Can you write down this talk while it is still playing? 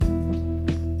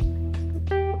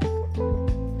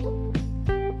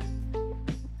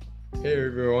Hey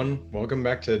everyone, welcome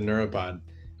back to Neuropod.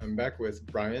 I'm back with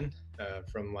Brian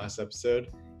from last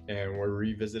episode, and we're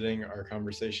revisiting our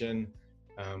conversation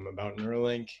about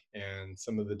Neuralink and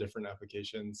some of the different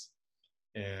applications.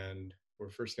 And we're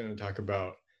first going to talk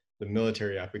about the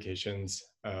military applications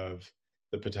of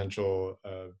the potential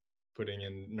of putting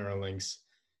in Neuralinks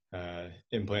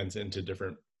implants into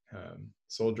different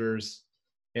soldiers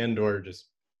and or just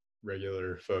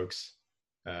regular folks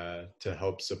to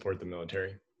help support the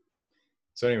military.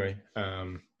 So anyway,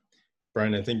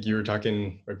 Brian, I think you were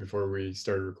talking right before we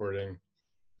started recording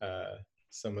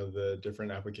some of the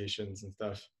different applications and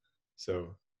stuff.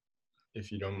 So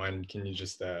if you don't mind, can you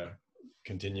just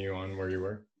continue on where you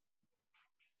were?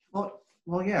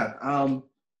 Yeah.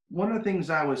 One of the things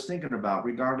I was thinking about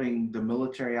regarding the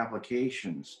military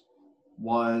applications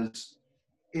was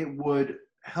it would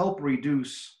help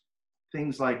reduce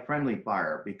things like friendly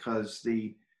fire because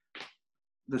the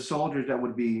soldiers that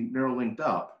would be Neuralinked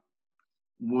up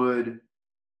would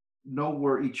know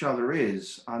where each other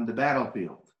is on the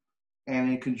battlefield. And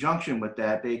in conjunction with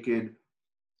that, they could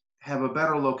have a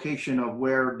better location of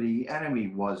where the enemy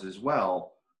was as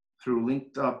well through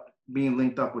being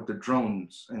linked up with the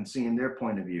drones and seeing their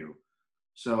point of view.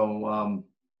 So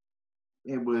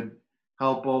it would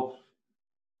help both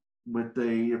with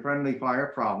the friendly fire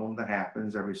problem that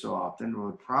happens every so often. It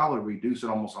would probably reduce it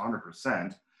almost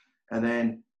 100%. And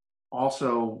then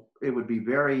also it would be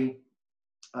very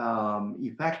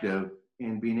effective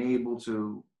in being able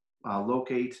to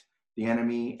locate the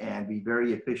enemy and be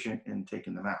very efficient in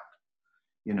taking them out.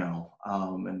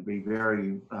 And be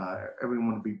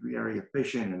everyone would be very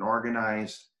efficient and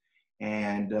organized,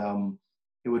 and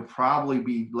it would probably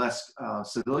be less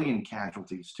civilian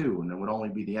casualties too, and it would only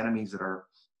be the enemies that are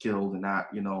killed and not,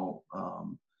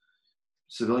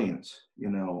 civilians,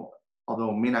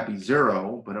 although it may not be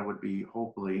zero, but it would be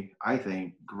hopefully, I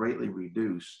think, greatly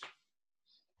reduced.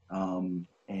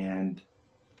 And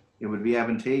it would be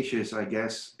advantageous, I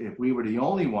guess, if we were the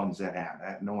only ones that had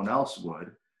that, no one else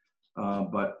would.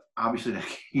 But obviously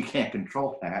you can't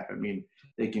control that. I mean,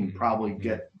 they can probably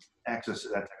get access to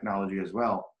that technology as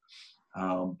well.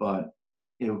 But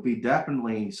it would be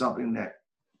definitely something that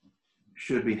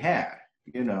should be had,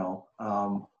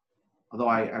 although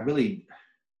I really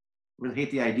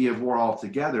hate the idea of war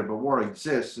altogether, but war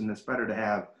exists, and it's better to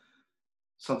have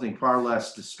something far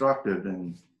less destructive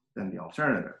than the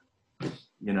alternative,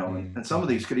 and some of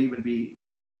these could even be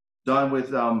done with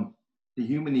the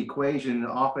human equation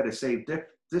off at a safe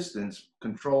distance,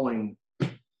 controlling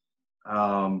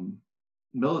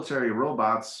military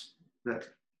robots that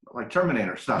like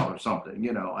Terminator style or something,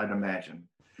 I'd imagine.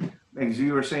 As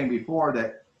you were saying before,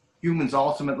 that humans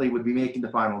ultimately would be making the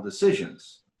final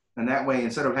decisions. And that way,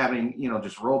 instead of having,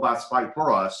 just robots fight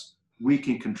for us, we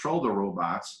can control the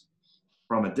robots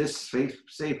from a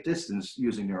safe distance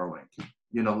using Neuralink,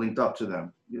 linked up to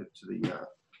them, to the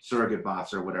surrogate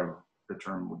bots or whatever the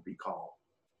term would be called.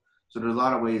 So there's a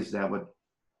lot of ways that would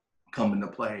come into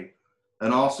play.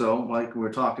 And also, like we were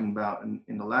talking about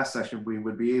in the last session, we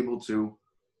would be able to,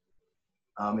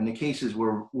 in the cases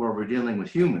where we're dealing with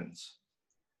humans,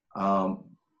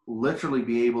 literally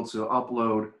be able to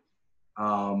upload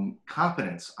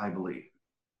competence, I believe.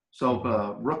 So if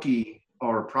a rookie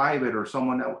or a private or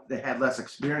someone that had less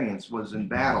experience was in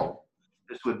battle,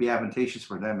 this would be advantageous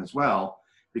for them as well,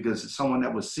 because someone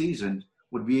that was seasoned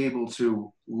would be able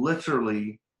to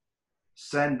literally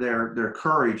send their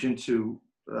courage into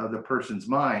the person's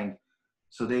mind,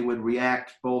 so they would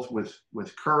react both with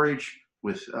courage,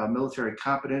 with military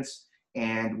competence,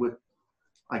 and with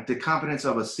like the competence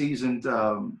of a seasoned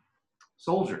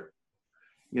soldier,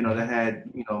 that had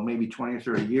maybe 20 or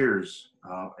 30 years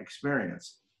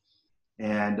experience.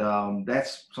 And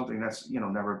that's something that's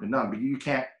never been done. But you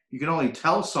can only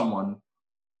tell someone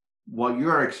what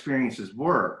your experiences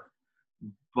were,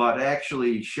 but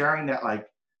actually sharing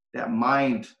that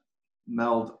mind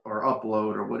meld or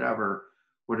upload or whatever,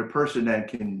 where the person then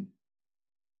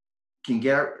can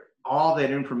get all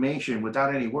that information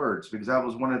without any words, because that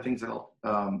was one of the things that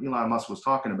Elon Musk was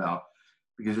talking about,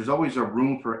 because there's always a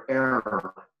room for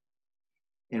error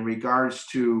in regards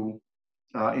to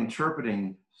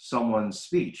interpreting someone's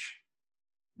speech.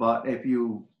 But if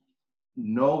you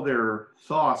know their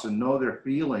thoughts and know their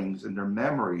feelings and their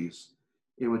memories,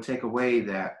 it would take away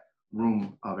that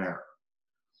room of error.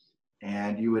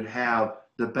 And you would have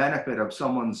the benefit of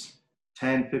someone's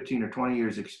 10, 15, or 20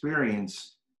 years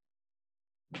experience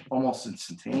almost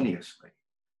instantaneously,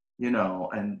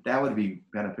 and that would be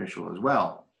beneficial as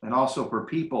well. And also for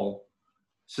people,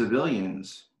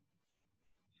 civilians,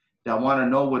 that want to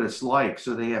know what it's like,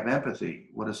 so they have empathy,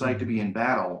 what it's like to be in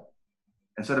battle,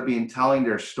 instead of being telling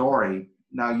their story,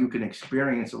 now you can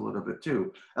experience a little bit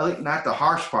too. At least not the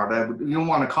harsh part. You don't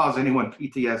want to cause anyone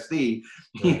PTSD,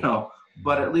 Right. you know,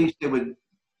 but at least it would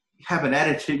have an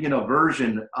edited, you know,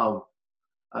 version of,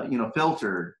 you know,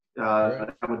 filtered. Right.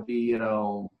 That would be, you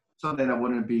know, something that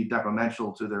wouldn't be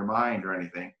detrimental to their mind or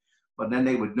anything. But then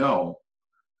they would know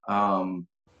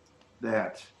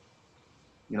that,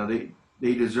 you know,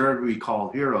 they deserve to be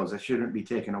called heroes. That shouldn't be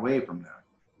taken away from them,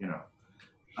 you know.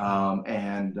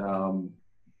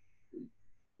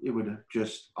 It would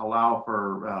just allow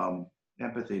for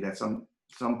empathy that some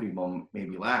people may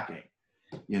be lacking,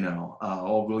 you know.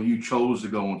 Oh, well, you chose to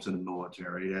go into the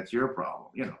military. That's your problem,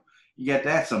 you know. You get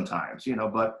that sometimes, you know,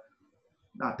 but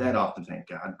not that often, thank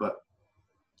God. But,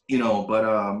 you know, but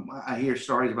I hear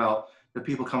stories about the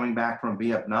people coming back from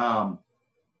Vietnam.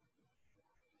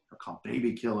 They're called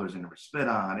baby killers and they were spit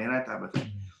on and that type of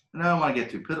thing. And I don't want to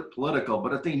get too political,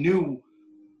 but if they knew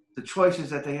the choices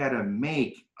that they had to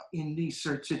make in these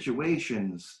certain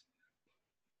situations,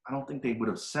 I don't think they would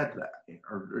have said that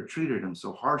or treated them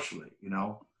so harshly, you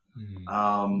know.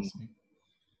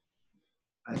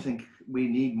 I think we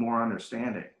need more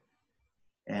understanding,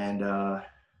 and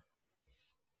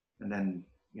then,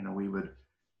 you know, we would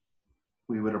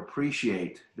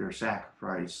appreciate their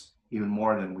sacrifice even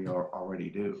more than we already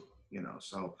do, you know.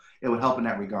 So it would help in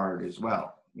that regard as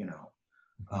well, you know.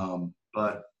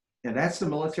 But and that's the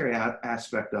military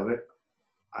aspect of it.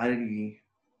 I don't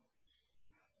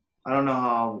know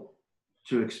how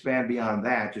to expand beyond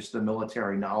that. Just the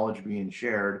military knowledge being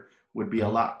shared would be a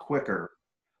lot quicker.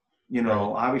 You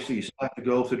know, obviously you still have to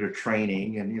go through the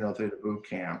training and, you know, through the boot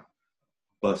camp,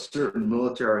 but certain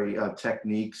military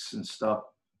techniques and stuff,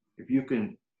 if you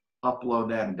can upload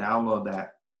that and download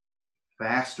that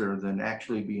faster than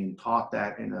actually being taught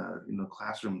that in a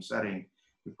classroom setting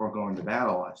before going to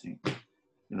battle, I think,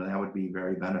 you know, that would be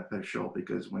very beneficial,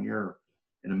 because when you're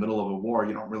in the middle of a war,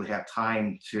 you don't really have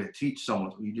time to teach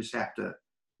someone. You just have to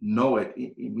know it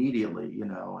immediately, you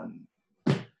know, and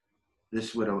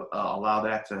this would allow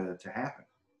that to happen.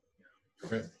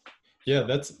 Right. Yeah,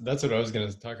 that's what I was going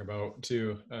to talk about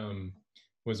too,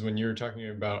 was when you were talking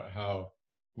about how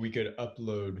we could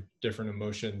upload different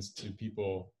emotions to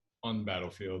people on the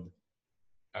battlefield.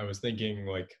 I was thinking,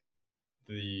 like,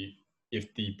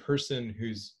 if the person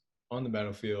who's on the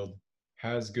battlefield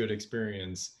has good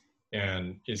experience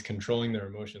and is controlling their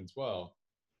emotions well,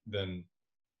 then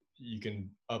you can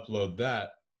upload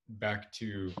that back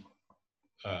to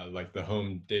like the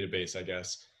home database, I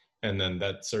guess, and then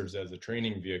that serves as a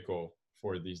training vehicle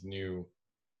for these new.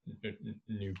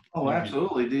 Oh,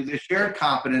 absolutely. The shared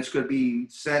competence could be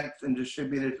sent and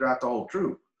distributed throughout the whole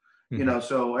troop. You know,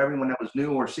 so everyone that was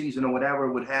new or seasoned or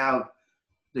whatever would have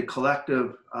the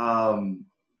collective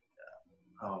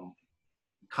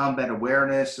combat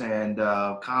awareness and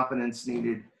competence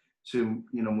needed to,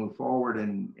 you know, move forward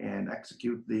and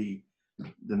execute the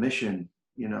mission,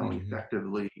 you know,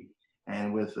 effectively,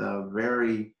 and with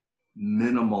very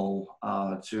minimal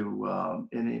to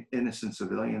innocent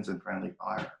civilians and friendly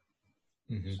fire.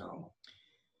 So,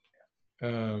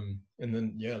 and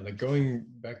then, yeah, like going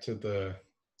back to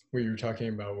what you were talking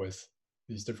about with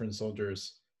these different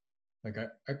soldiers, like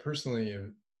I personally,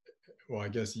 well, I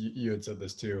guess you had said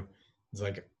this too. It's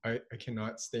like, I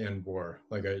cannot stand war.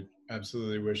 Like, I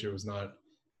absolutely wish it was not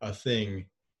a thing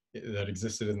that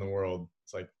existed in the world.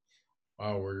 It's like,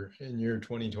 wow, we're in year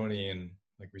 2020 and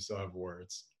like we still have war.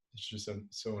 It's just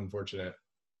so unfortunate.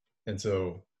 And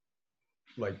so,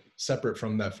 like, separate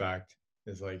from that fact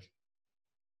is like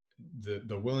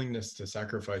the willingness to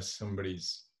sacrifice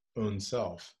somebody's own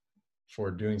self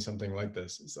for doing something like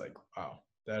this is like, wow,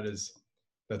 that's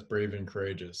brave and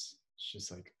courageous. It's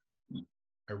just like,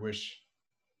 I wish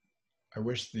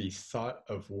the thought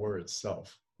of war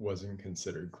itself wasn't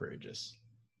considered courageous.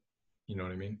 You know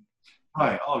what I mean?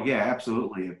 Right. Oh, yeah,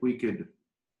 absolutely. If we could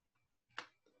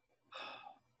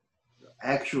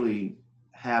actually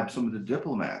have some of the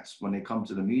diplomats, when they come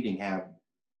to the meeting, have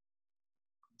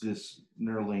this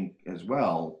Neuralink as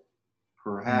well,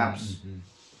 perhaps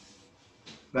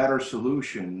better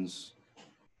solutions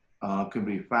could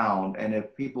be found. And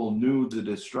if people knew the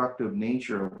destructive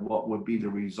nature of what would be the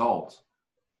result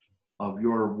of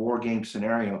your war game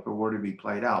scenario if it were to be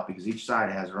played out, because each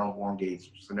side has their own war game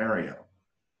scenario.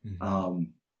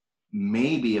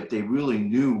 Maybe if they really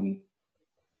knew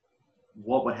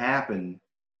what would happen,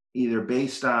 either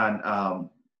based on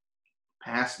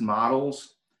past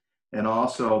models and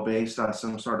also based on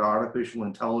some sort of artificial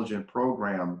intelligence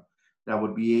program that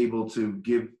would be able to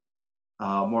give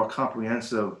more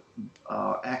comprehensive,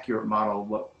 accurate model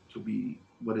what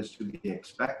is to be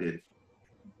expected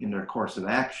in their course of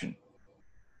action.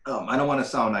 I don't want to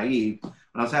sound naive, but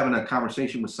I was having a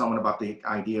conversation with someone about the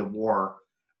idea of war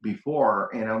before,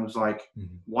 and I was like,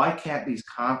 Mm-hmm. why can't these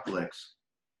conflicts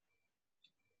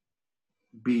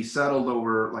be settled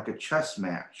over like a chess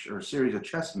match or a series of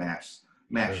Sure.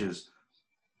 matches?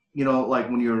 You know, like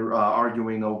when you're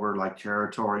arguing over like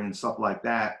territory and stuff like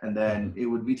that, and Uh-huh. then it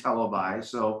would be televised.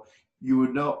 So you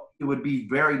would know it would be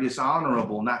very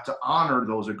dishonorable not to honor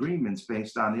those agreements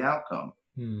based on the outcome.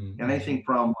 Mm-hmm. Anything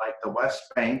from like the West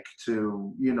Bank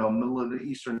to, you know, middle of the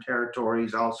Eastern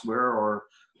territories elsewhere, or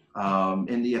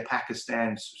India,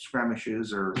 Pakistan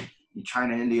skirmishes, or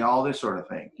China, India, all this sort of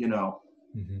thing. You know,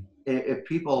 Mm-hmm. if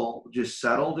people just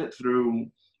settled it through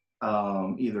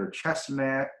either chess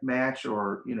match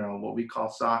or, you know, what we call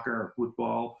soccer or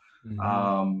football, Mm-hmm.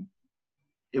 um,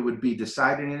 it would be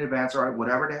decided in advance. All right,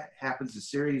 whatever that happens, a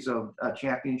series of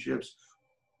championships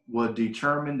would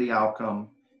determine the outcome,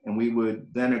 and we would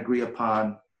then agree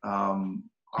upon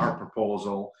our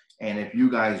proposal. And if you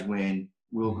guys win,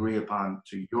 we'll Mm-hmm. agree upon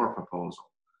to your proposal.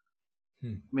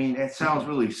 Hmm. I mean, it sounds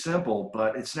really simple,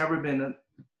 but it's never been.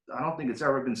 I don't think it's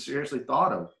ever been seriously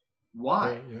thought of.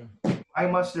 Why? Right. Yeah. Why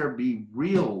must there be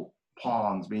real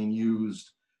pawns being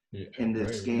used Yeah. in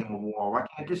this Right. Right. game of war? Why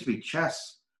can't it just be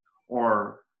chess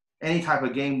or any type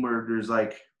of game where there's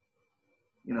like,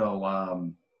 you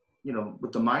know,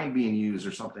 with the mind being used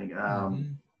or something? Mm-hmm.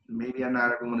 Maybe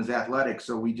not everyone is athletic,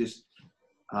 so we just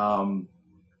um,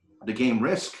 the game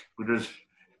risk. There's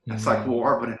it's like Mm-hmm.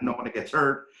 war, but no one gets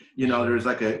hurt. You know, Sure. there's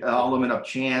like an element of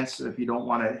chance if you don't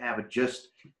want to have it just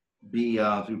be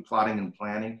through plotting and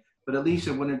planning. But at least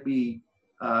Mm-hmm. it wouldn't be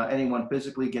anyone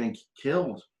physically getting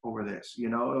killed over this. You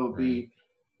know, it would Right. be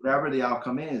whatever the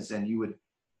outcome is, and you would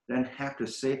then have to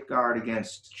safeguard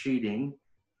against cheating.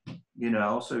 You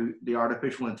know, so the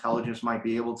artificial intelligence might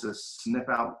be able to sniff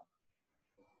out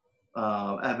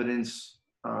evidence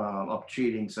of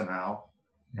cheating somehow,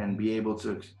 and Mm-hmm. be able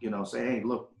to, you know, say, hey,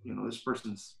 look, you know, this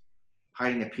person's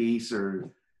hiding a piece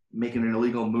or making an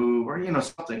illegal move, or, you know,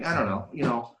 something. I don't Mm-hmm. know. You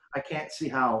know, I can't see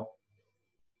how,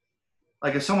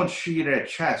 like, if someone cheated at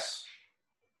chess,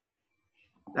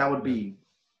 that would Yeah. be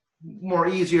more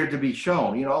easier to be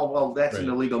shown. You know, oh, well, that's an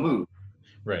Right. illegal move.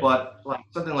 Right. But like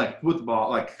something like football,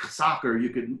 like soccer, you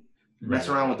could mess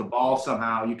Right. around with the ball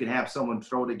somehow. You can have someone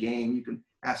throw the game. You can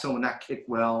have someone not kick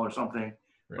well or something.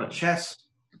 But Right. chess,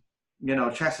 you know,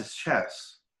 chess is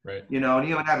chess. Right. You know, and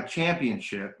you would have a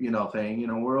championship, you know, thing. You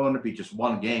know, we're going to be just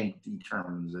one game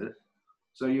determines it.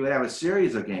 So you would have a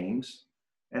series of games,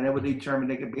 and it would Mm-hmm.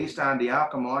 determine it based on the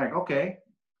outcome. Like, okay,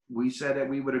 we said that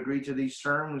we would agree to these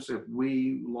terms. If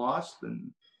we lost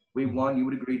and we Mm-hmm. won, you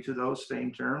would agree to those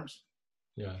same terms,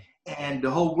 Yeah. and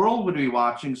the whole world would be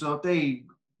watching. So if they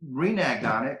renege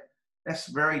on it, that's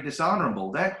very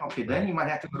dishonorable. That okay, then Right. you might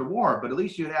have to go to war, but at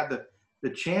least you'd have the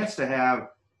chance to have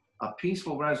a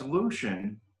peaceful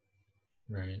resolution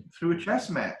Right. through a chess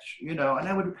match, you know. And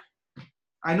that would,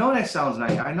 I know that sounds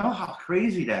nice. I know how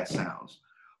crazy that sounds,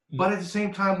 No, but at the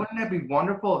same time, wouldn't that be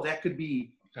wonderful if that could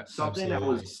be something that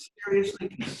absolutely. was seriously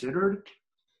considered?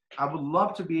 I would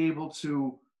love to be able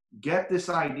to get this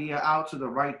idea out to the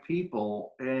right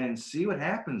people and see what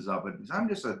happens of it. Because I'm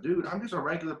just a dude. I'm just a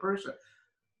regular person.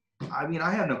 I mean,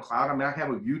 I have no clout. I mean, I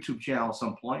have a YouTube channel at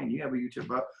some point, and you have a YouTube,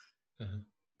 but Uh-huh.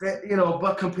 that, you know,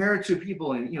 but compared to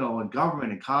people in, you know, in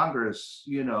government and Congress,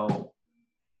 you know,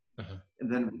 Uh-huh.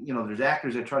 and then, you know, there's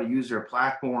actors that try to use their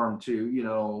platform to, you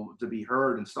know, to be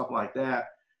heard and stuff like that.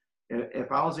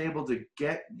 If I was able to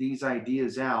get these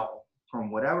ideas out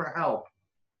from whatever help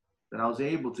that I was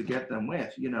able to get them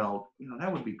with,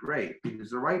 that would be great, because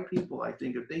the right people, I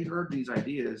think, if they heard these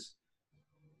ideas,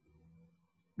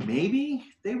 maybe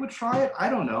they would try it. I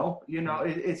don't know. You know,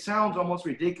 it sounds almost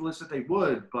ridiculous that they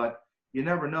would, but you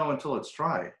never know until it's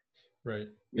tried. Right.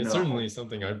 You It's know, certainly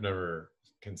something I've never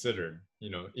considered,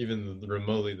 even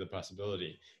remotely the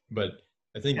possibility. But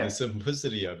I think the yeah,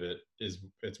 simplicity of it is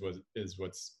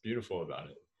what's beautiful about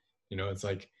it. It's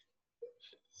like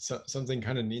something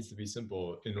kind of needs to be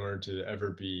simple in order to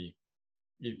ever be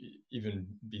even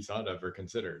be thought of or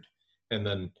considered. And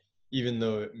then even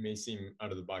though it may seem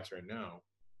out of the box right now,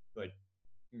 like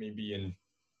maybe in,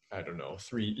 I don't know,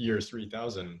 3 years,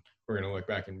 3000, we're going to look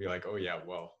back and be like, oh yeah,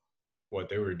 well, what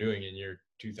they were doing in year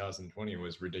 2020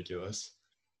 was ridiculous,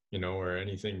 or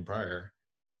anything prior.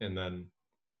 And then,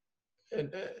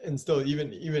 and still,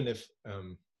 even if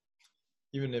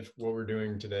what we're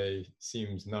doing today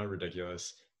seems not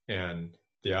ridiculous, and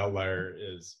the outlier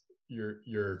is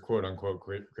your quote unquote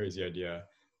crazy idea,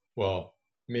 well,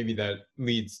 maybe that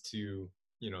leads to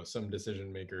some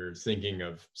decision maker thinking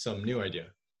of some new idea.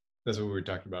 That's what we were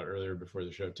talking about earlier before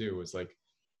the show too, was like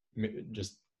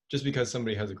just just because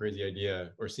somebody has a crazy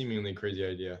idea or seemingly crazy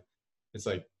idea, it's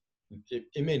like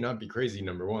it may not be crazy,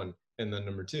 number one, and then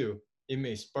number two, it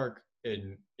may spark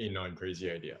a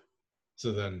non-crazy idea.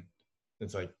 So then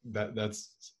it's like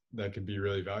that could be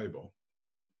really valuable.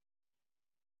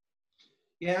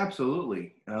 Yeah,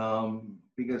 absolutely.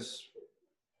 Because,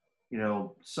 you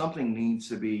know, some change needs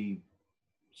to be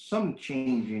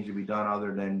done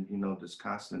other than, you know, this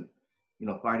constant, you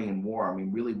know, fighting and war. I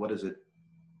mean, really, what does it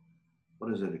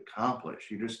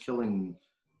accomplish? You're just killing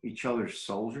each other's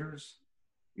soldiers.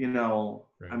 You know,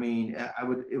 Right. I mean,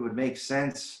 it would make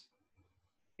sense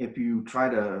if you try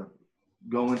to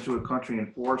go into a country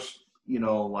and force, you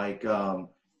know, like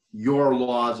your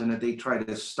laws, and if they try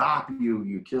to stop you,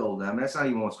 you kill them. That's not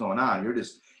even what's going on. You're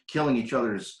just killing each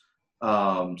other's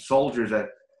soldiers at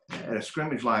a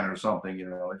scrimmage line or something. You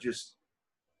know, it just,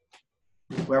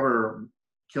 whoever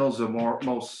kills the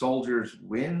most soldiers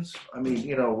wins. I mean,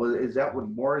 you know, is that what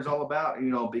war is all about? You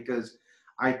know, because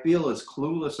I feel as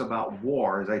clueless about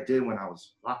war as I did when I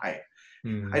was 5.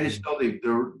 Mm-hmm. I just know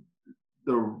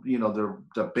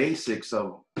the basics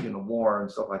of, you know, war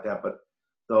and stuff like that. But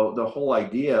the whole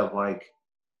idea of like,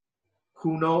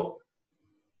 who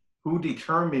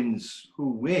determines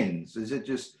who wins? Is it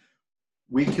just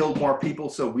we killed more people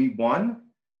so we won,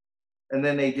 and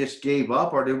then they just gave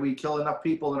up, or did we kill enough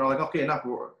people and they're like, okay, enough,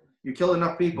 you killed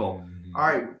enough people, all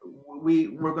right,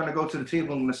 we're going to go to the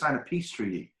table and sign a peace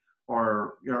treaty,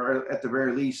 or, you know, at the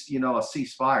very least, you know, a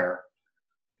ceasefire.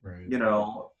 Right. You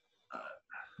know,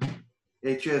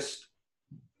 it just,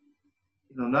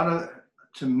 you know,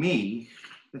 to me,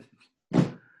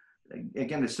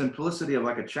 again, the simplicity of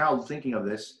like a child thinking of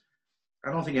this,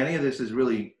 I don't think any of this is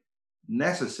really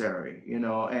necessary, you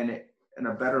know, and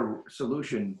a better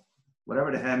solution,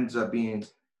 whatever it ends up being,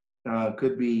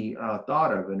 could be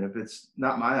thought of. And if it's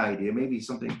not my idea, maybe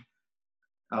something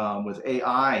with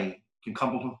AI can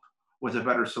come up with a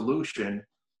better solution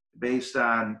based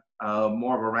on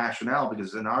more of a rationale,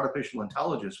 because an artificial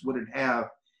intelligence wouldn't have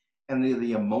any of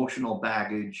the emotional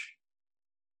baggage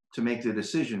to make the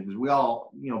decision, because we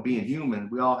all, you know, being human,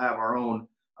 we all have our own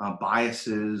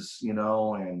biases, you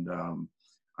know, and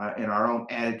our own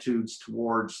attitudes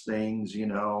towards things, you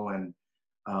know, and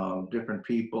different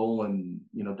people and,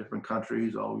 you know, different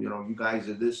countries. Oh, you know, you guys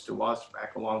did this to us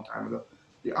back a long time ago.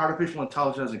 The artificial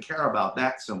intelligence doesn't care about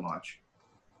that so much.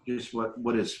 Just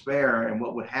what is fair and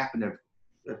what would happen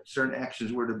if certain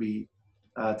actions were to be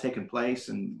taken place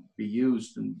and be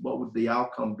used, and what would the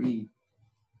outcome be.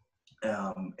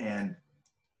 And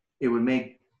it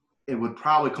would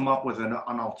probably come up with an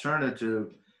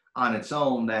alternative on its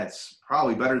own that's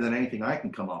probably better than anything I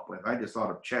can come up with. I just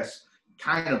thought of chess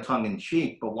kind of tongue in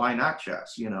cheek, but why not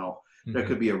chess? You know, there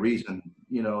could be a reason,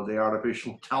 you know, the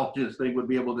artificial intelligence thing would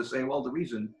be able to say, well, the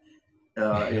reason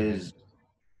is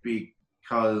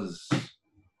because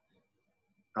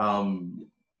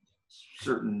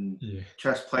certain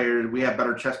chess players, we have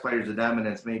better chess players than them, and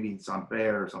it's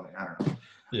unfair or something. I don't know.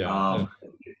 Yeah.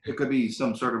 It could be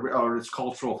some sort of, or it's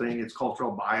cultural thing, it's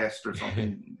cultural biased or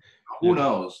something. Who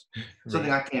knows?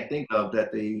 Something I can't think of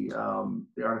that the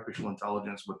artificial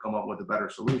intelligence would come up with a better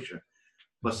solution.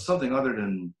 But something other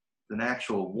than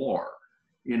actual war.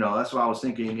 You know, that's what I was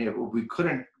thinking. If we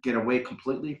couldn't get away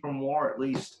completely from war, at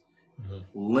least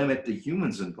limit the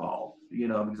humans involved. You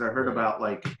know, because I heard about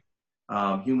like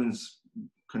humans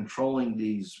controlling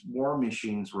these war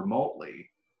machines remotely.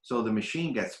 So the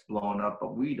machine gets blown up,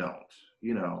 but we don't,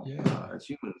 you know, as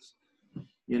humans,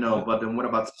 you know. But then what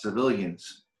about the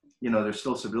civilians? You know, there's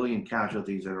still civilian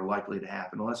casualties that are likely to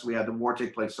happen unless we have the war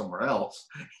take place somewhere else,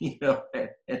 you know,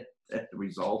 and the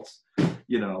results,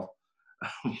 you know.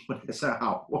 But that's not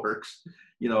how it works.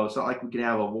 You know, it's not like we can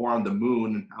have a war on the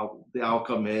moon and how the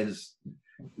outcome is,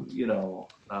 you know,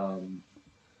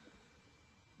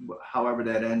 however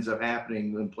that ends up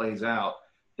happening and plays out,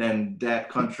 then that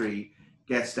country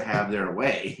gets to have their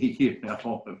way, you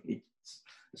know. I mean,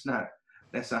 that's not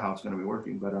how it's going to be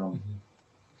working. But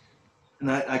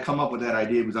and I come up with that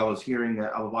idea because I was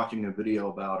watching a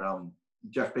video about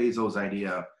Jeff Bezos'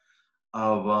 idea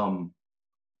of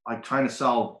like trying to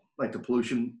solve like the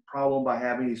pollution problem by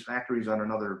having these factories on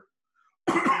another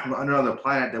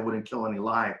planet that wouldn't kill any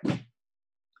life.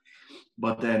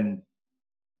 But then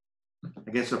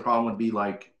I guess the problem would be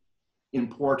like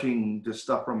importing the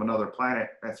stuff from another planet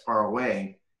that's far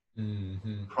away.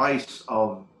 Price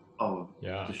of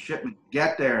the shipment to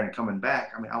get there and coming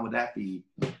back. I mean, how would that be,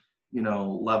 you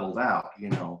know, leveled out, you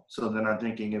know? So then I'm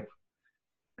thinking, if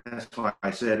that's why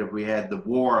I said if we had the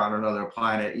war on another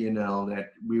planet, you know,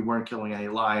 that we weren't killing any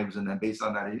lives, and then based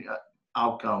on that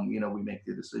outcome, you know, we make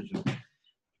the decision.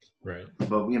 Right.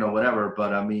 But whatever.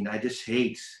 But I mean, I just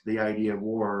hate the idea of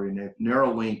war. And if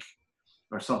Neuralink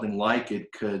or something like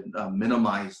it could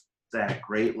minimize that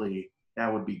greatly,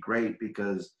 that would be great,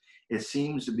 because it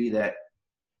seems to be that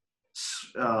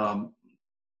um,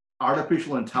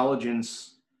 artificial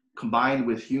intelligence combined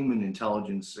with human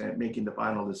intelligence and making the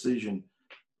final decision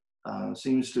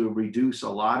seems to reduce a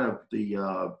lot of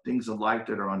the things in life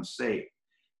that are unsafe.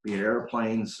 Be it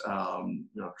airplanes,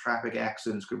 traffic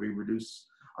accidents could be reduced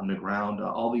on the ground,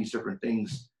 all these different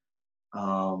things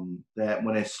that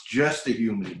when it's just a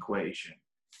human equation,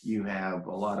 you have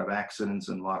a lot of accidents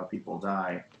and a lot of people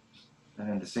die.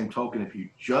 And the same token, if you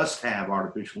just have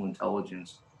artificial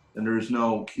intelligence, then there's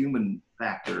no human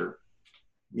factor,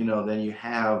 then you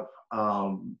have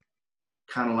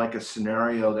kind of like a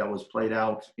scenario that was played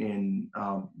out in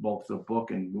both the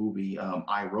book and movie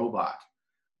I, Robot,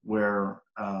 where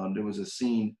there was a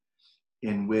scene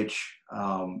in which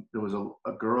there was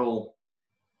a girl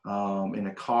in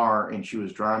a car and she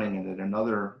was drowning, and then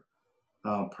another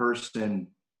person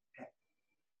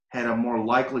had a more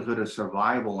likelihood of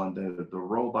survival, and the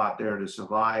robot there to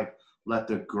survive let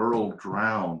the girl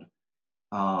drown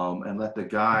and let the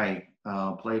guy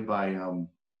played by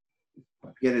I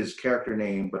forget his character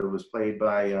name, but it was played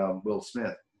by Will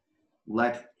Smith,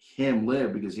 let him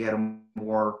live because he had a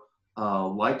more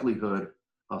likelihood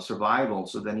of survival.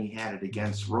 So then he had it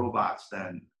against robots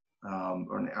then,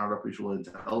 or an artificial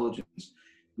intelligence,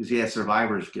 because he had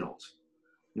survivor's guilt.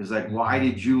 He was like, why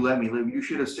did you let me live? You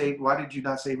should have saved, why did you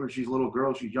not save her? She's a little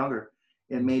girl, she's younger.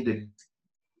 And made the,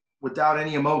 without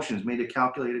any emotions, made a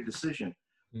calculated decision.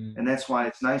 And that's why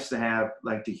it's nice to have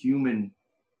like the human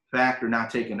factor not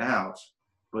taken out,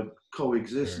 but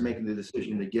coexist, making the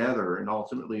decision together. And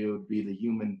ultimately it would be the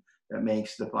human that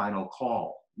makes the final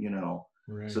call,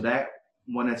 Right. So that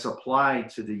when it's applied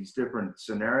to these different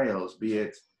scenarios, be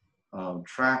it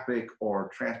traffic or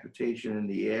transportation in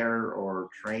the air or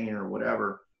train or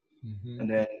whatever, and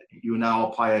then you now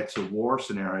apply it to war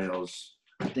scenarios,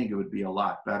 I think it would be a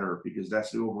lot better, because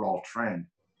that's the overall trend.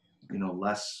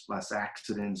 Less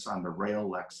accidents on the rail,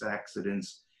 less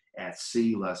accidents at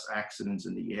sea, less accidents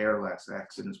in the air, less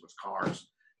accidents with cars.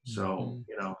 So,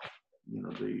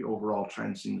 the overall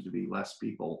trend seems to be less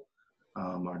people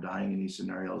are dying in these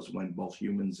scenarios when both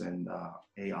humans and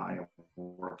AI are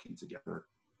working together.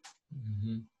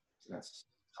 So that's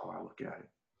how I look at it.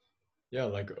 Yeah,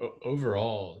 like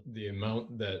overall, the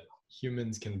amount that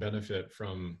humans can benefit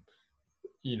from,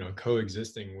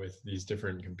 coexisting with these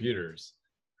different computers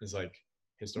is like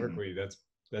historically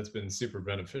that's been super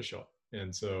beneficial.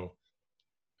 And so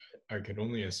I could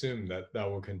only assume that that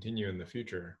will continue in the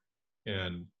future.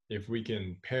 And if we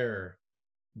can pair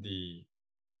the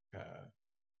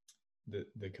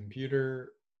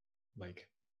computer like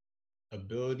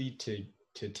ability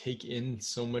to take in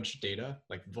so much data,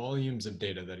 like volumes of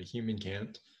data that a human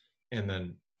can't, and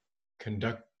then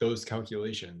conduct those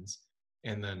calculations,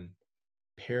 and then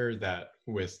pair that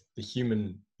with the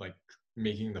human like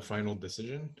making the final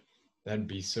decision, that'd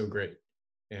be so great.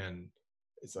 And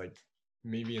it's like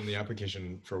maybe in the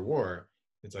application for war,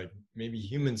 it's like maybe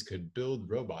humans could build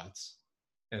robots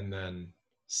and then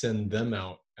send them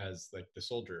out as like the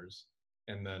soldiers,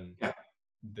 and then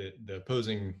the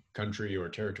opposing country or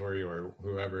territory or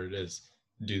whoever it is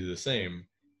do the same.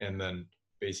 And then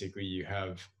basically you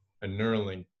have a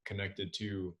Neuralink connected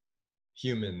to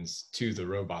humans to the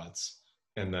robots,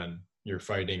 and then you're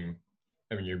fighting.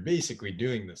 I mean, you're basically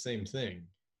doing the same thing.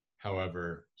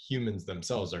 However, humans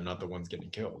themselves are not the ones getting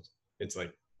killed. It's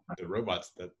like the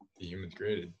robots that the humans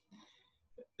created.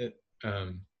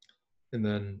 And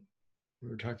then we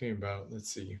were talking about,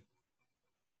 let's see.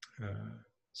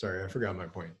 Sorry, I forgot my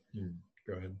point. You can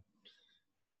go ahead.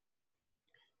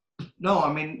 No,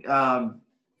 I mean,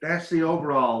 that's the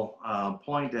overall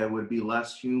point, that would be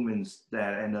less humans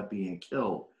that end up being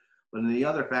killed. But then the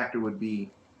other factor would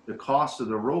be the cost of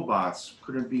the robots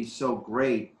couldn't be so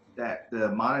great that the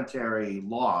monetary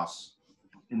loss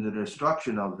in the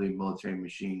destruction of the military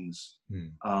machines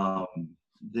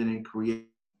didn't create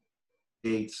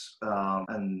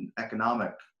an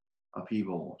economic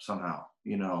upheaval somehow,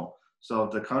 So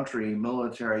if the country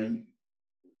military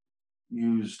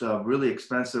used really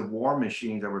expensive war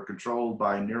machines that were controlled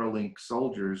by Neuralink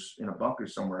soldiers in a bunker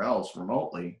somewhere else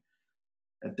remotely,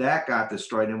 if that got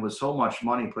destroyed and was so much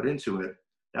money put into it,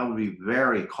 that would be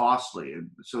very costly.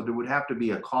 So there would have to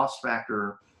be a cost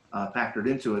factor factored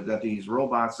into it, that these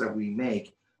robots that we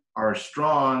make are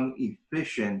strong,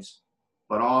 efficient,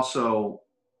 but also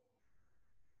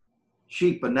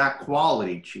cheap, but not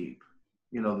quality cheap.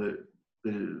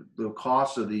 The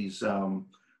cost of these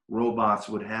robots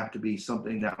would have to be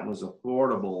something that was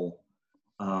affordable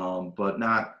but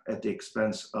not at the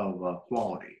expense of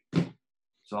quality.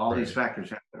 So all these Right. factors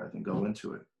have to, I think, go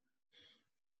into it.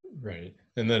 Right.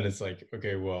 And then it's like,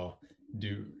 okay, well,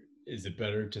 is it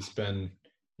better to spend,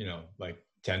 like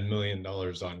 $10 million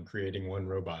on creating one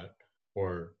robot,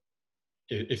 or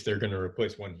if they're going to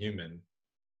replace one human,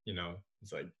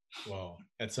 it's like, well,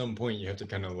 at some point you have to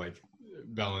kind of like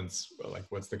balance, like,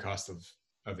 what's the cost of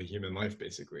a human life,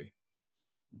 basically.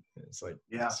 It's like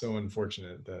Yeah. so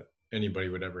unfortunate that anybody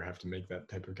would ever have to make that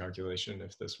type of calculation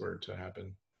if this were to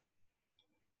happen.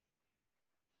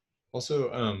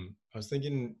 Also, I was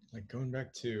thinking, like, going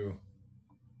back to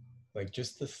like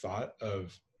just the thought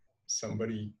of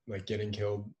somebody like getting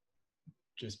killed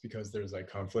just because there's like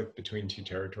conflict between two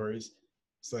territories.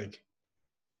 It's like,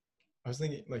 I was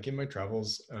thinking, like, in my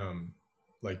travels,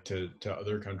 like to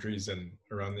other countries and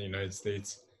around the United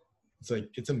States, it's like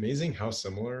it's amazing how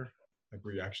similar like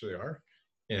we actually are,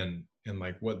 and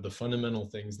like what the fundamental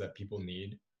things that people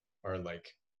need are,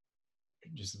 like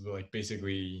just like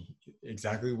basically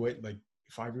exactly what like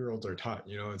 5-year-olds are taught.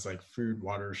 It's like food,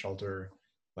 water, shelter,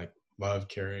 like love,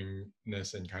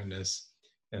 caringness, and kindness.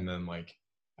 And then like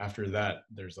after that,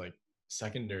 there's like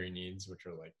secondary needs, which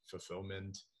are like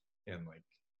fulfillment and like,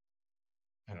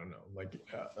 I don't know, like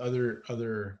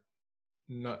other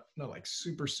not like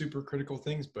super critical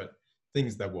things, but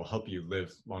things that will help you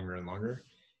live longer and longer.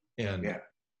 And Yeah.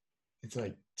 it's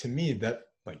like, to me, that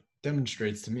like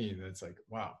demonstrates to me that it's like,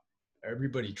 wow,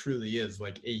 everybody truly is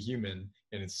like a human.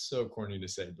 And it's so corny to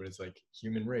say, but it's like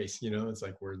human race, it's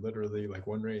like we're literally like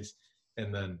one race.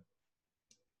 And then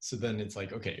so then it's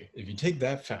like, okay, if you take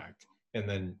that fact and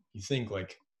then you think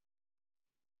like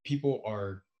people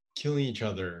are killing each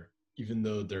other even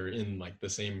though they're in like the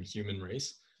same human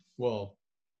race, well,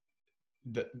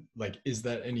 that, like, is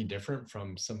that any different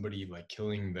from somebody like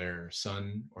killing their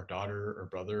son or daughter or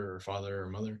brother or father or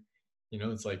mother?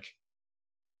 It's like,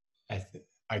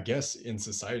 I guess in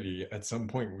society at some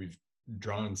point we've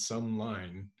drawn some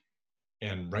line,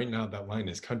 and right now that line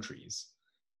is countries.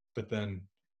 But then,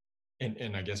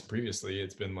 and I guess previously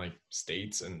it's been like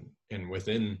states and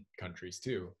within countries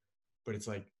too. But it's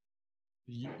like,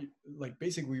 like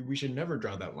basically we should never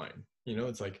draw that line.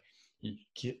 It's like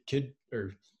kid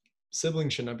or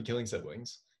siblings should not be killing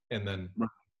siblings, and then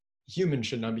humans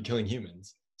should not be killing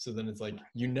humans. So then it's like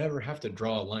you never have to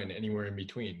draw a line anywhere in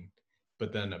between.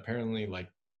 But then apparently, like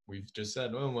we've just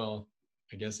said, oh well,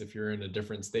 I guess if you're in a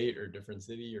different state or different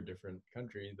city or different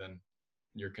country, then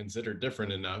you're considered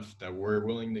different enough that we're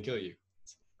willing to kill you.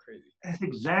 It's crazy. That's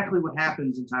exactly what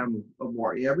happens in time of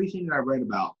war. Everything that I read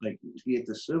about, like be it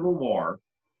the Civil War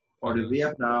or the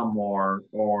Vietnam War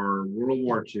or World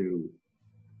War II,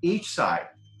 each side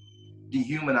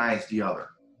dehumanized the other.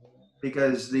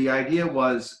 Because the idea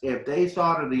was if they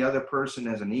thought of the other person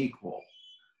as an equal,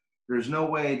 there's no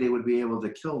way they would be able to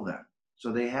kill them.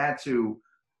 So they had to,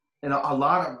 and a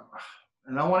lot of,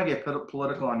 and I don't want to get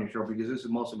political on your show because this is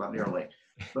mostly about Neuralink,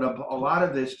 but a lot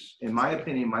of this, in my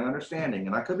opinion, my understanding,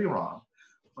 and I could be wrong,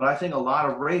 but I think a lot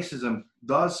of racism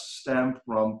does stem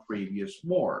from previous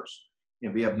wars.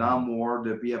 In Vietnam War,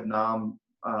 the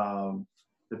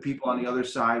people on the other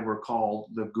side were called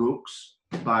the gooks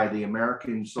by the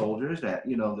American soldiers, that,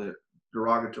 the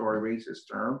derogatory racist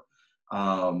term.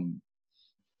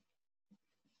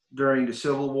 During the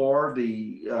Civil War,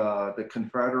 the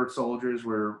Confederate soldiers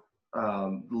were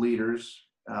leaders,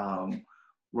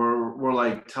 were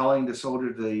like telling the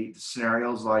soldiers the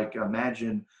scenarios like,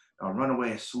 imagine a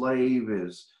runaway slave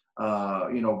is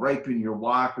raping your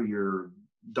wife or your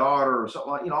daughter or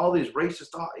something like, all these racist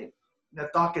thought.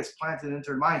 That thought gets planted into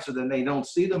their mind, so then they don't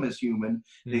see them as human,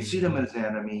 they see them as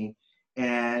enemy,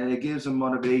 and it gives them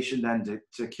motivation then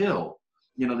to kill.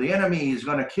 The enemy is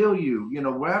going to kill you,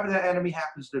 wherever that enemy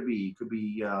happens to be. It could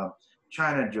be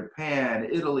China, Japan,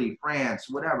 Italy, France,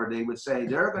 whatever. They would say,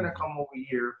 they're going to come over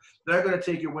here, they're going to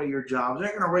take away your jobs, they're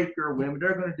going to rape your women,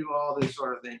 they're going to do all this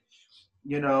sort of thing,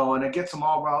 and it gets them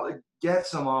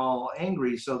all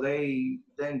angry, so they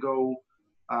then go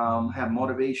have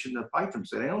motivation to fight them.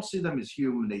 So they don't see them as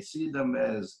human, they see them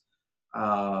as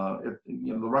the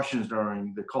Russians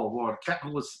during the Cold War,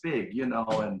 capitalist pig, and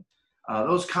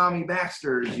those commie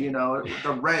bastards,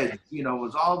 the Reds,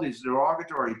 was all these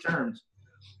derogatory terms,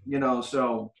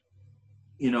 so,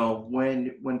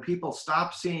 when people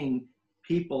stop seeing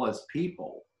people as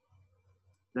people,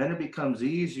 then it becomes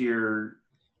easier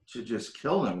to just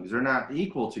kill them because they're not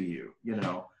equal to you,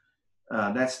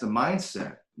 that's the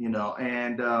mindset,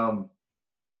 and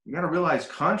you got to realize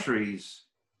countries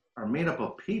are made up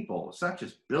of people. It's not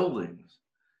just buildings.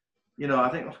 I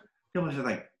think people just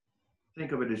like,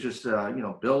 think of it as just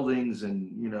buildings,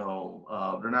 and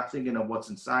they're not thinking of what's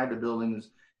inside the buildings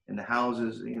and the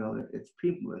houses. It's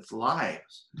people, it's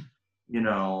lives.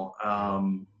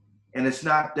 And it's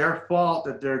not their fault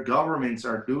that their governments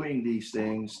are doing these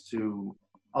things to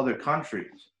other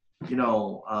countries.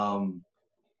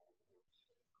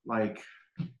 Like,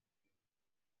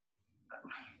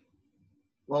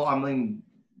 well, I mean,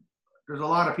 there's a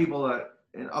lot of people that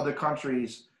in other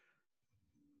countries,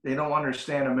 they don't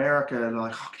understand America. And they're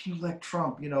like, how can you let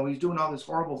Trump? He's doing all these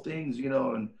horrible things.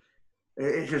 And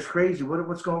it's just crazy.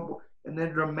 What's going on? And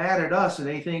then they're mad at us, and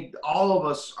they think all of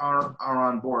us are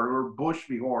on board, or Bush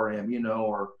before him,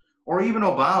 or even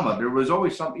Obama. There was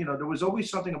always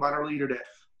something about our leader that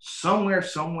somewhere,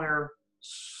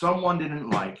 someone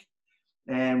didn't like,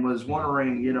 and was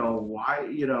wondering,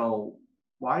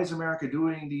 why is America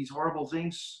doing these horrible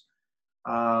things?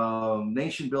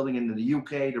 Nation building in the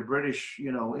UK, the British,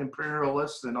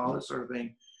 imperialists and all this sort of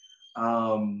thing.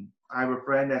 I have a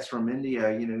friend that's from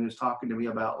India, who's talking to me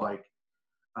about like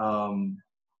some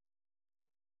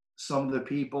of the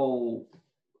people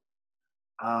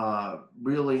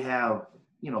really have,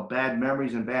 bad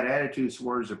memories and bad attitudes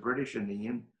towards the British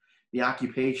and the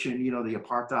occupation, the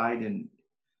apartheid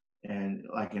and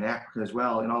like in Africa as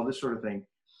well, and all this sort of thing.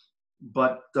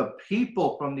 But the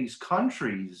people from these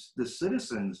countries, the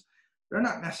citizens, they're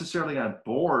not necessarily on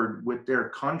board with their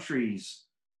countries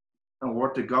and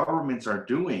what the governments are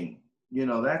doing.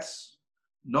 That's,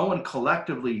 no one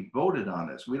collectively voted on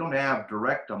this. We don't have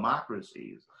direct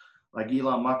democracies like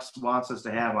Elon Musk wants us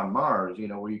to have on Mars,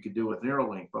 where you could do with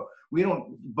Neuralink, but we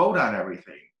don't vote on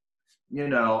everything,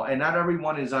 and not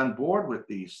everyone is on board with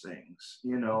these things,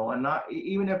 and not,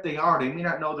 even if they are, they may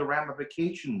not know the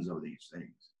ramifications of these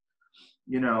things.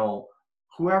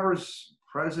 Whoever's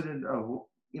president of,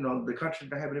 the country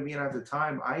that I happen to be in at the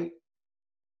time,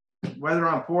 whether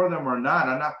I'm for them or not,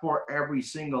 I'm not for every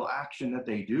single action that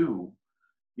they do.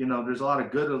 There's a lot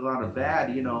of good, a lot of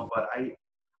bad, but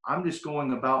I'm just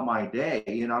going about my day,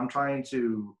 I'm trying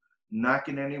to not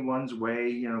get in anyone's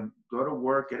way, go to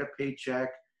work, get a paycheck,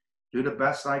 do the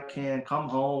best I can, come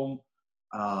home,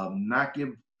 not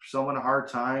give someone a hard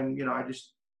time. I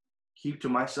just keep to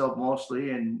myself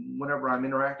mostly. And whenever I'm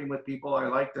interacting with people, I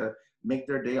like to make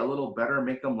their day a little better,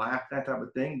 make them laugh, that type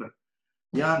of thing. But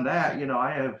beyond that,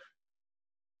 I have,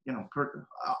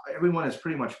 everyone is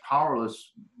pretty much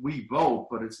powerless. We vote,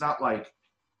 but it's not like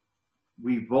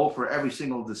we vote for every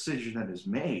single decision that is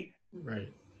made.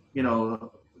 Right.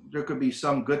 There could be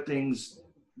some good things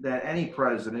that any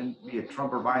president, be it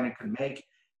Trump or Biden, could make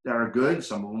that are good.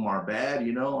 Some of them are bad.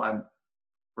 I'm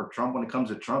for Trump. When it comes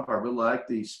to Trump, I really like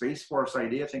the Space Force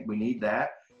idea. I think we need that.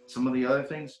 Some of the other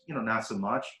things, not so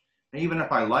much. And even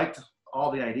if I liked all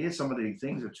the ideas, some of the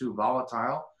things are too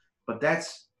volatile. But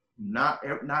that's not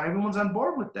everyone's on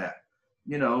board with that.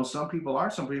 Some people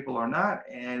are, some people are not.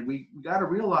 And we got to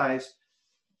realize,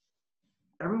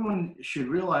 everyone should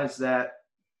realize that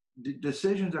the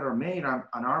decisions that are made on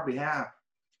our behalf,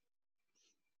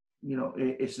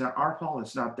 it's not our fault.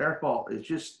 It's not their fault. It's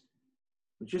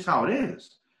just how it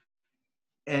is.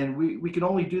 And we can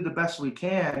only do the best we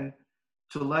can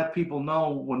to let people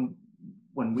know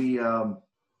when we are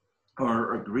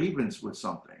a grievance with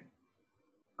something.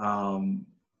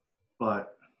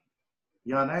 But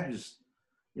beyond that, just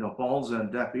falls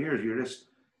on deaf ears. You're just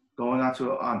going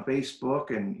on Facebook,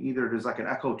 and either there's like an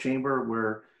echo chamber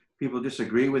where people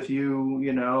disagree with you,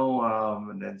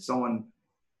 and then someone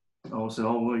say,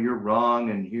 oh, well, you're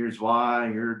wrong, and here's why,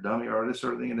 you're a dummy, or this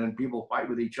sort of thing. And then people fight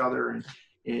with each other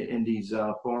in these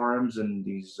forums and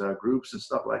these groups and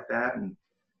stuff like that. And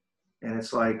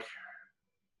it's like,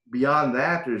 beyond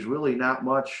that, there's really not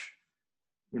much,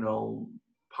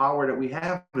 power that we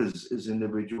have as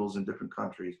individuals in different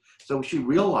countries. So we should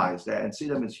realize that and see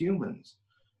them as humans,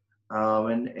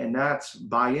 and not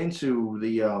buy into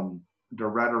the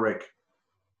rhetoric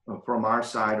from our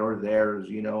side or theirs,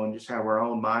 and just have our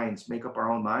own minds, make up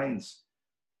our own minds.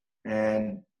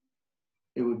 And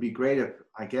it would be great if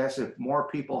more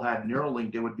people had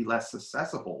Neuralink, they would be less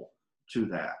accessible to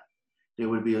that. They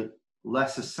would be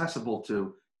less accessible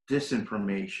to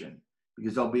disinformation,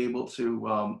 because they'll be able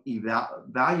to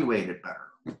evaluate it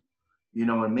better,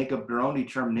 and make up their own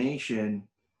determination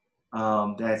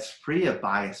that's free of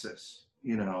biases,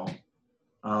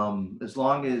 as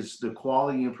long as the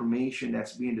quality information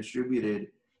that's being distributed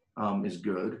is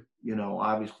good,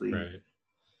 obviously, right.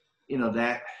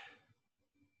 That,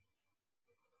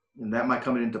 and that might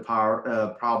come into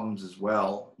problems as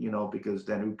well, because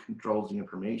then who controls the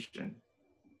information?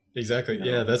 Exactly.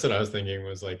 Yeah, that's what I was thinking,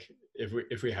 was like,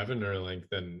 if we have a Neuralink,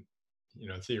 then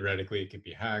theoretically it could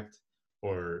be hacked.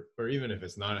 or even if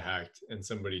it's not hacked and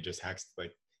somebody just hacks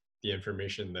like the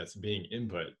information that's being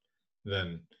input,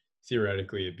 then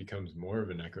theoretically it becomes more of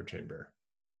an echo chamber,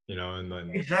 and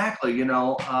then Exactly.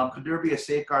 Could there be a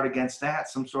safeguard against that?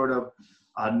 Some sort of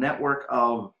network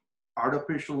of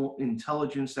artificial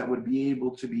intelligence that would be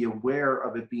able to be aware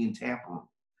of it being tampered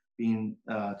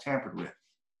with.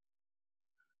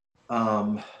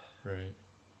 right.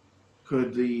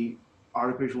 Could the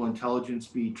artificial intelligence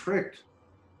be tricked?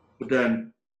 But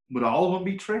then, would all of them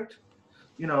be tricked?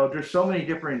 There's so many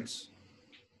different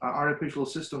artificial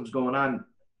systems going on.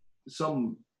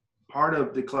 Some part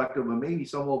of the collective, and maybe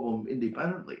some of them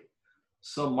independently.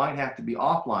 Some might have to be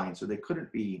offline, so they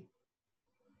couldn't be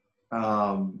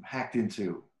hacked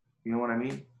into. You know what I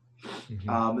mean?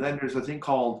 Mm-hmm. Then there's a thing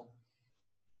called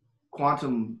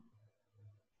quantum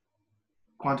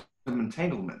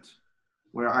entanglement,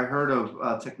 where I heard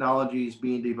of technologies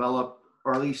being developed,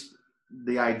 or at least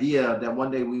the idea that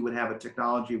one day we would have a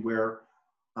technology where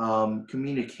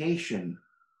communication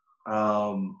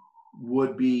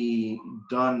would be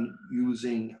done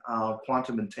using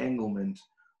quantum entanglement,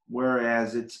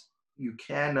 whereas you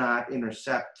cannot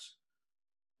intercept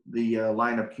the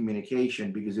line of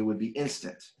communication because it would be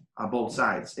instant on both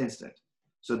sides, instant.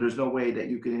 So there's no way that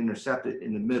you can intercept it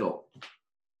in the middle.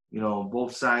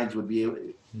 Both sides would be able.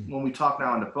 When we talk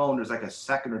now on the phone, there's like a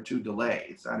second or two delay.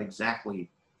 It's not exactly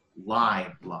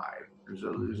live. There's a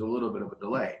little bit of a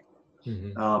delay.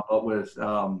 Mm-hmm. But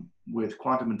with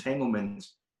quantum entanglement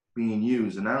being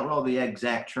used, and I don't know the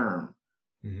exact term,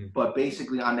 Mm-hmm. but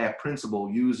basically on that principle,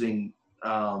 using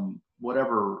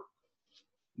whatever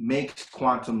makes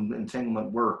quantum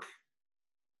entanglement work.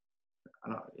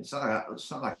 It's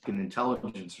not like an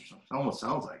intelligence or something. It almost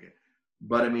sounds like it,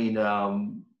 but I mean,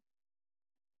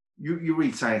 you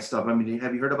read science stuff. I mean,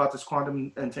 have you heard about this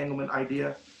quantum entanglement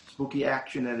idea? Spooky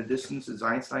action at a distance, as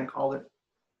Einstein called it.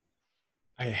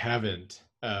 I haven't,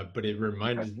 but it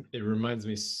reminds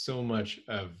me so much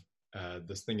of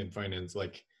this thing in finance,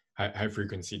 like high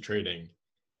frequency trading.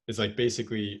 It's like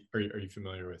basically, are you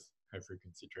familiar with high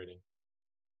frequency trading?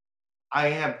 I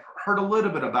have heard a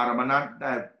little bit about it. I'm not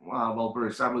that well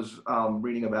versed. I was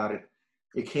reading about it.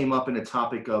 It came up in a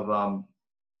topic of I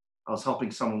was helping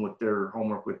someone with their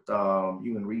homework with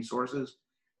human resources,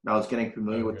 and I was getting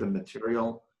familiar with the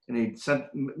material. And he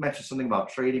mentioned something about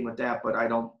trading with that, but I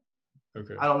don't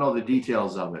know the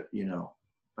details of it.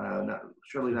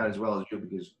 Surely not as well as you,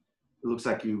 because it looks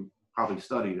like you probably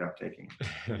studied. I'm taking.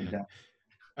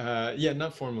 Yeah,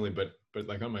 not formally, but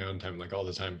like on my own time, like all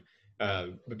the time.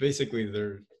 But basically,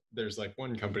 there's like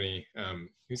one company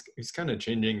who's kind of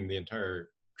changing the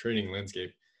entire trading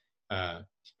landscape. But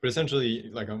essentially,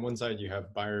 like on one side you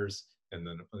have buyers, and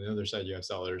then on the other side you have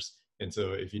sellers. And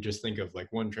so if you just think of like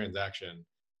one transaction,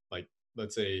 like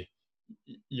let's say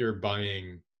you're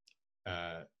buying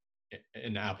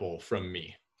an apple from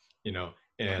me,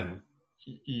 and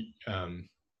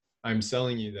I'm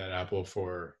selling you that apple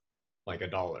for like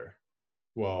 $1.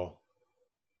 Well,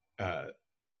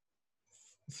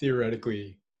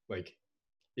 theoretically, like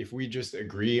if we just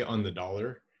agree on the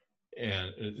dollar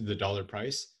and the dollar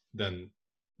price, then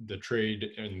the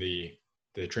trade and the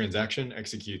transaction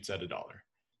executes at $1,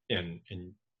 and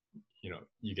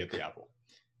you get the apple.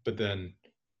 But then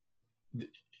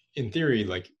in theory,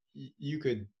 like you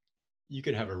could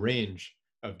have a range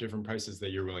of different prices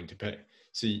that you're willing to pay.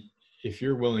 So if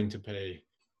you're willing to pay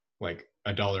like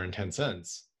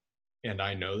 $1.10, and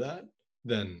I know that,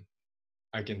 then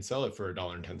I can sell it for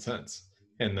 $1.10.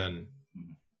 And then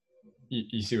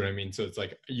you see what I mean? So it's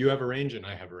like you have a range and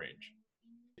I have a range.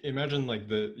 Imagine like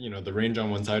the range on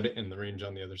one side and the range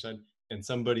on the other side, and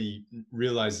somebody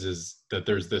realizes that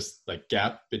there's this like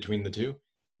gap between the two.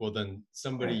 Well, then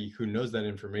somebody who knows that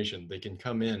information, they can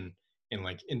come in and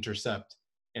like intercept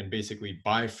and basically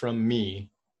buy from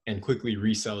me and quickly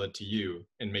resell it to you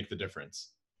and make the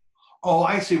difference. Oh,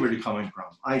 I see where you're coming from.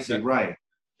 I see, right.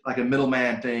 Like a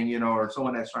middleman thing, or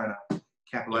someone that's trying to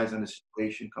capitalize on the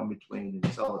situation, come between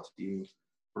and sell it to you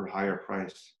for a higher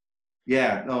price.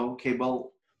 Yeah, no, okay,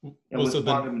 well, so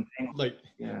then, like,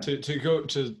 to go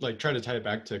to like try to tie it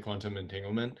back to quantum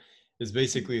entanglement is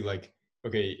basically like,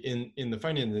 okay, in the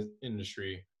finance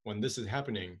industry, when this is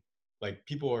happening, like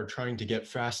people are trying to get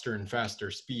faster and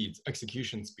faster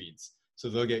execution speeds. So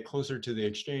they'll get closer to the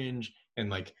exchange and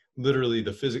like literally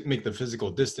make the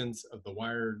physical distance of the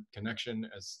wire connection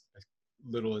as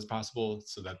little as possible,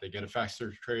 so that they get a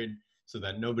faster trade, so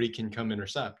that nobody can come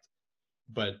intercept.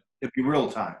 But it'd be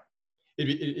real time.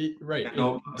 Right.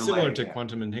 Similar to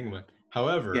quantum entanglement.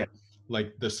 However,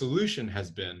 like the solution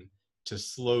has been to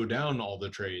slow down all the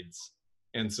trades.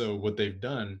 And so what they've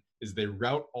done is they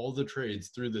route all the trades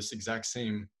through this exact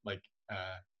same like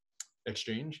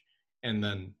exchange, and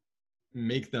then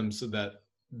make them so that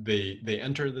they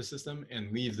enter the system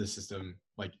and leave the system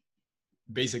like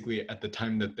basically at the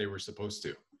time that they were supposed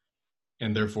to,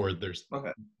 and therefore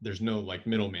there's no like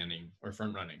middlemanning or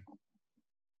front running.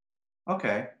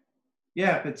 Okay.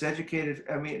 Yeah, if it's educated,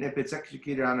 I mean, if it's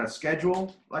executed on a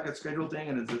schedule, like a schedule thing,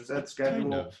 and it's a set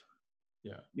schedule, Kind of.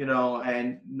 Yeah. you know,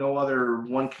 and no other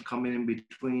one can come in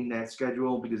between that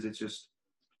schedule because it's just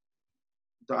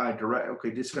direct.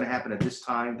 Okay, this is going to happen at this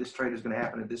time. This trade is going to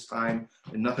happen at this time,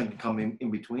 and nothing can come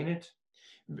in between it.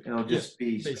 You know, just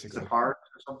be spaced apart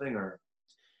or something, or.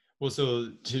 Well,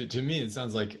 so to me, it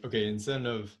sounds like, okay, instead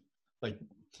of like,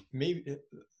 maybe,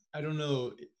 I don't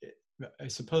know, I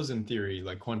suppose in theory,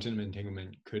 like quantum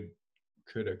entanglement could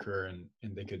occur and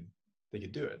they could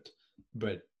do it,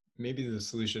 but maybe the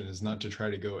solution is not to try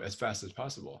to go as fast as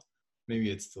possible. Maybe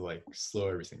it's to like slow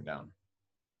everything down.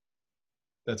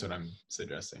 That's what I'm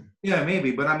suggesting. Yeah,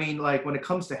 maybe, but I mean, like when it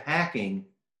comes to hacking,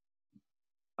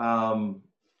 quantum,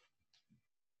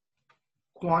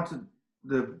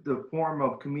 the form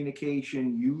of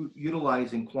communication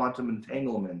utilizing quantum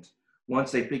entanglement,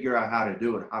 once they figure out how to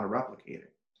do it, how to replicate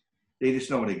it, they just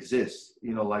know it exists.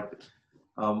 You know, like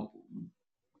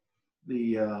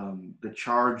the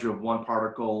charge of one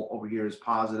particle over here is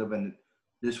positive, and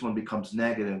this one becomes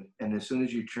negative. And as soon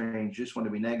as you change this one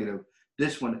to be negative,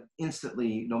 this one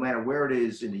instantly, no matter where it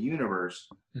is in the universe,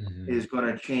 is going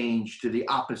to change to the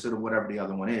opposite of whatever the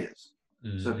other one is.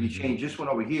 So if you change this one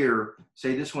over here,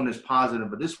 say this one is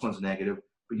positive, but this one's negative,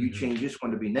 but you change this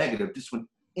one to be negative, this one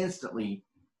instantly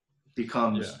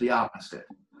becomes the opposite.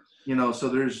 You know, so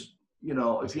there's, you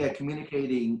know, if you had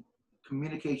communication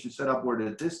set up where the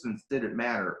distance didn't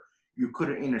matter, you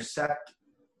couldn't intercept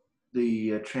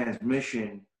the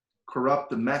transmission, corrupt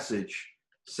the message,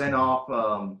 send off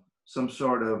some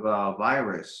sort of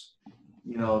virus,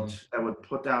 you know, that would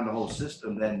put down the whole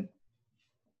system, then,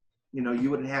 you know, you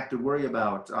wouldn't have to worry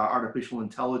about artificial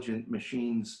intelligent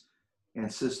machines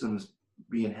and systems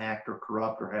being hacked or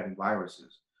corrupt or having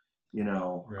viruses. You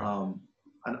know,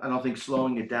 I don't think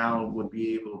slowing it down would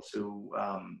be able to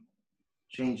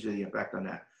change the effect on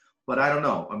that. But I don't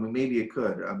know. I mean, maybe it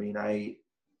could. I mean,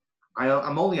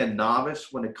 I'm only a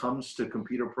novice when it comes to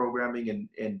computer programming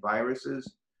and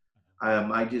viruses.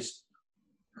 I just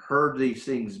heard these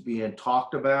things being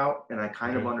talked about, and I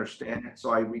kind of understand it,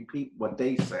 so I repeat what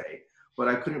they say. But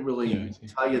I couldn't really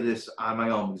tell you this on my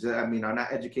own. I mean, I'm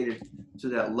not educated to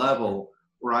that level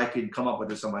where I could come up with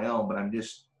this on my own, but I'm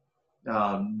just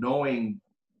knowing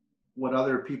what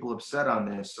other people have said on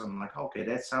this. I'm like, okay,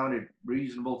 that sounded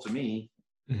reasonable to me,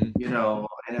 you know,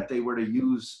 and if they were to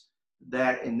use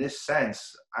that in this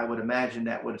sense, I would imagine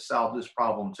that would solve this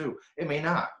problem too. It may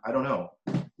not, I don't know.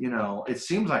 You know, it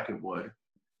seems like it would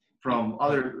from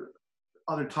other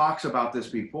talks about this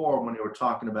before, when they were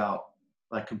talking about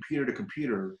like computer to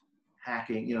computer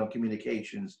hacking, you know,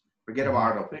 communications, forget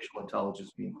about artificial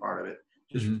intelligence being part of it,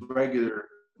 just regular,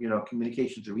 you know,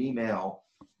 communication through email.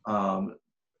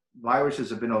 Viruses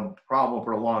have been a problem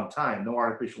for a long time, no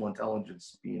artificial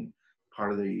intelligence being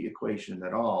part of the equation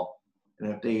at all. And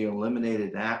if they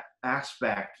eliminated that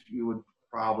aspect, you would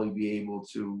probably be able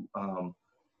to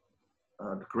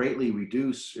greatly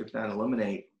reduce, if not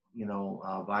eliminate, you know,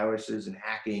 viruses and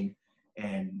hacking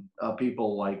and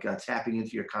people like tapping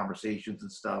into your conversations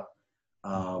and stuff.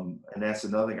 And that's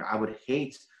another thing. I would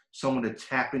hate someone to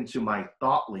tap into my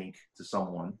thought link to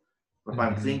someone. If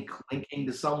I'm linking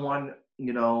to someone,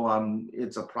 you know,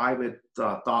 it's a private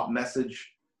thought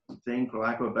message thing, for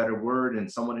lack of a better word,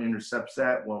 and someone intercepts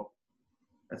that. Well,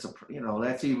 that's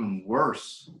that's even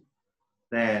worse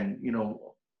than, you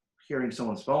know, hearing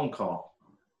someone's phone call,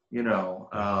 you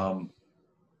know,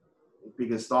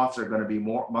 because thoughts are going to be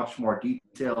much more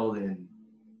detailed and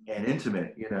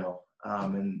intimate, you know,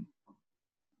 and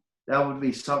that would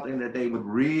be something that they would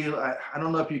really, I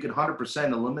don't know if you could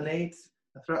 100% eliminate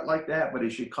a threat like that, but it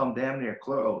should come damn near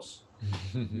close.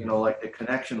 You know, like the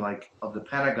connection, like of the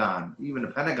Pentagon. Even the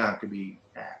Pentagon could be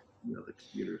hacked, you know, the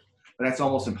computers. But that's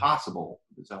almost impossible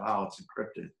because of how it's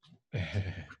encrypted.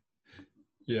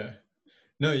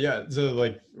 No, yeah. So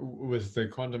like with the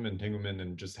quantum entanglement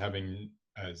and just having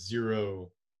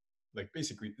zero, like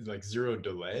basically like zero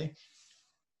delay,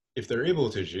 if they're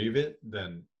able to achieve it,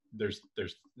 then there's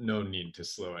no need to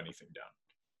slow anything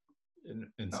down.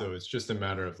 And so it's just a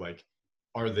matter of like,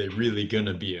 are they really going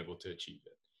to be able to achieve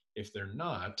it? If they're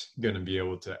not going to be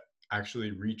able to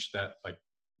actually reach that, like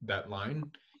that line,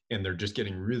 and they're just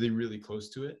getting really, really close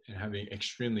to it and having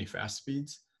extremely fast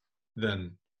speeds,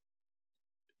 then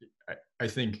I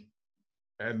think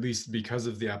at least because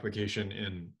of the application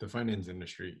in the finance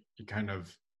industry, it kind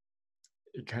of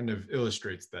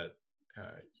illustrates that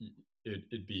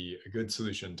it'd be a good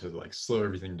solution to like slow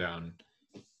everything down.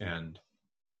 And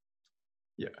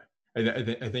yeah,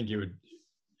 I think it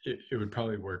would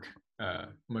probably work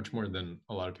much more than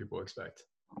a lot of people expect.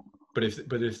 But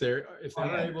if they're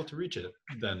not able to reach it,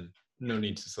 then no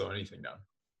need to slow anything down.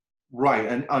 Right,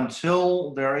 and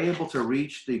until they're able to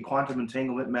reach the quantum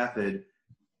entanglement method,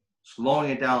 slowing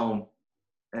it down,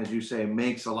 as you say,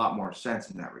 makes a lot more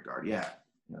sense in that regard. Yeah.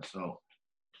 So,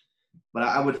 but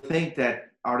I would think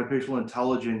that artificial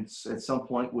intelligence at some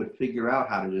point would figure out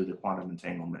how to do the quantum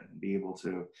entanglement and be able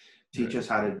to teach us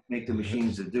how to make the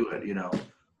machines to do it,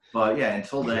 But yeah,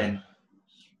 until then,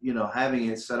 having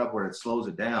it set up where it slows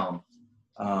it down,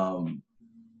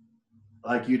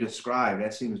 like you described,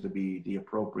 that seems to be the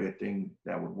appropriate thing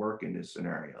that would work in this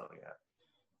scenario. Yeah.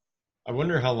 I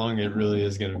wonder how long it really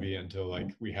is going to be until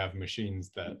like we have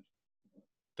machines that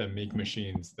make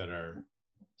machines that are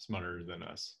smarter than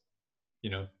us.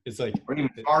 It's like, or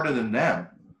even smarter than them.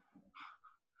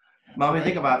 I mean,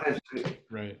 think about this.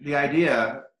 Right. The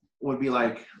idea would be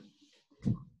like,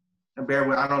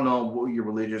 I don't know what your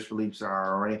religious beliefs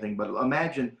are or anything, but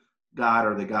imagine God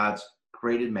or the gods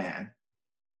created man.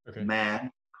 Okay.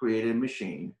 Man created a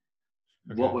machine.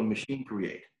 Okay. What would machine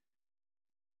create?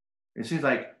 It seems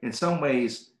like in some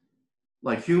ways,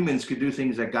 like humans could do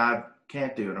things that God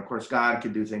can't do. And of course, God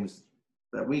could do things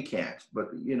that we can't.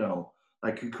 But,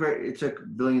 like it took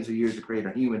billions of years to create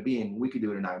a human being. We could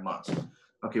do it in 9 months.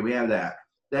 Okay, we have that.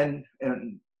 Then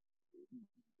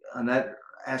on that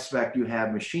aspect, you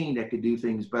have machine that could do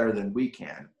things better than we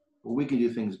can. But we can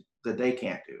do things that they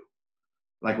can't do.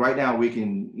 Like right now, we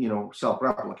can,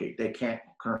 self-replicate. They can't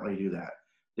currently do that.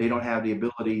 They don't have the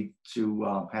ability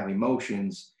to have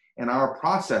emotions. And our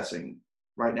processing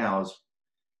right now is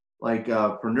like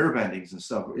for nerve endings and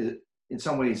stuff, in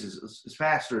some ways is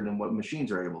faster than what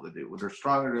machines are able to do. They're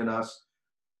stronger than us,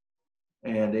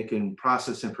 and they can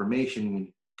process information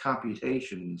in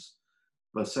computations,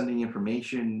 but sending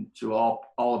information to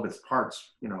all of its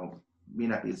parts, may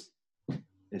not be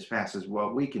as fast as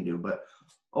what we can do. But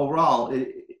overall,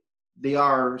 they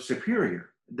are superior.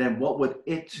 Then what would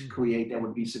it create that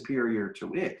would be superior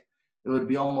to it? It would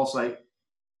be almost like,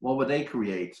 what would they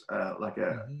create? Like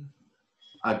a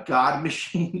God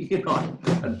machine,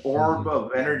 an orb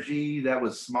of energy that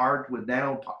was smart with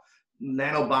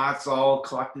nanobots all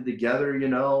collected together,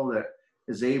 that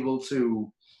is able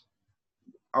to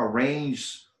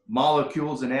arrange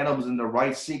molecules and atoms in the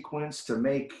right sequence to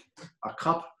make a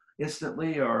cup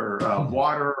instantly, or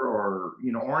water, or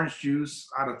orange juice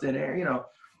out of thin air.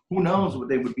 Who knows what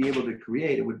they would be able to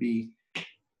create? It would be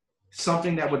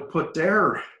something that would put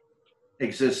their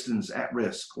existence at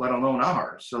risk, let alone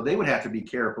ours. So they would have to be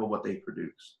careful what they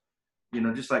produce,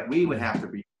 just like we would have to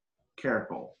be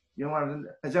careful.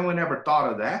 Has anyone ever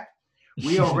thought of that?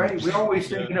 We're always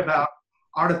thinking about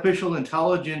artificial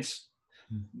intelligence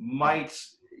might,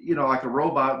 like a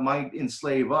robot might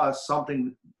enslave us,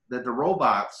 something that the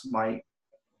robots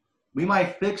we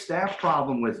might fix that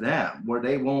problem with them where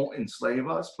they won't enslave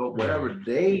us, but whatever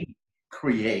they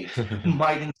create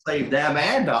might enslave them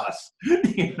and us,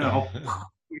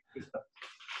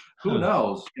 who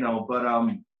knows, but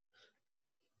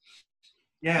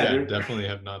definitely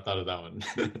have not thought of that one.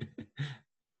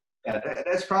 Yeah,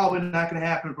 that's probably not going to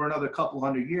happen for another couple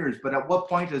hundred years. But at what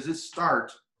point does this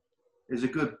start is a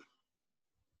good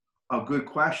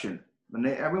question. When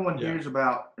everyone hears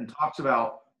about and talks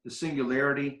about the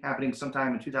singularity happening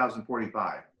sometime in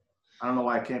 2045. I don't know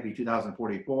why it can't be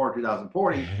 2044,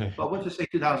 2040, but let's just say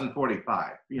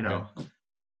 2045,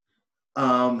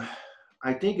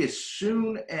 I think as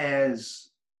soon as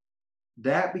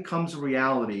that becomes a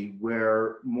reality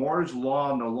where Moore's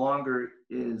law no longer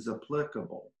is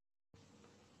applicable,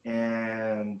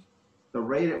 and the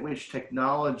rate at which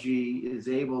technology is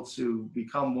able to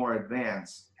become more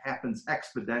advanced happens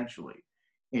exponentially,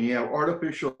 and you have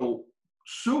artificial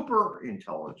super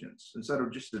intelligence instead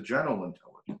of just the general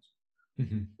intelligence,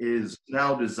 is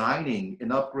now designing and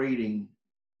upgrading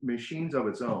machines of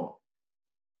its own.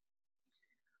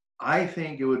 I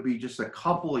think it would be just a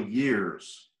couple of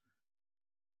years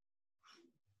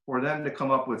for them to come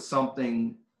up with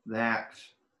something that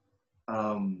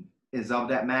is of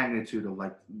that magnitude of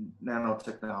like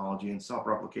nanotechnology and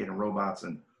self-replicating robots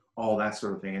and all that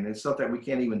sort of thing. And it's stuff that we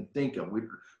can't even think of. We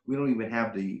don't even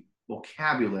have the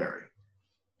vocabulary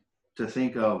to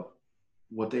think of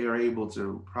what they are able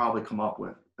to probably come up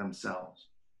with themselves.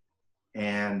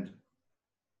 And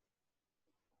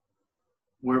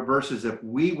versus if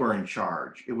we were in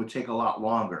charge, it would take a lot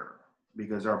longer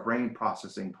because our brain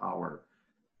processing power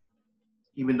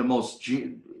even the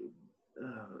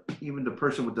even the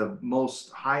person with the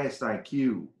most highest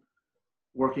IQ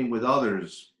working with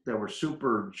others that were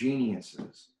super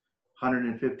geniuses,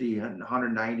 150,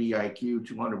 190 IQ,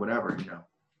 200, whatever,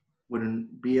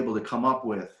 wouldn't be able to come up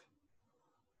with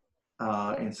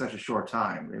in such a short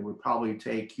time. It would probably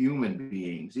take human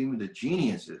beings, even the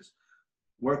geniuses,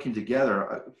 working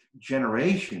together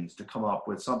generations to come up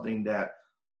with something that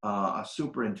a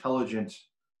super intelligent,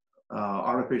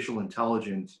 artificial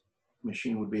intelligence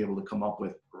machine would be able to come up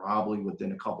with probably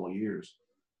within a couple of years.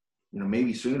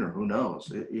 Maybe sooner, who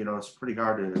knows? It's pretty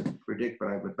hard to predict, but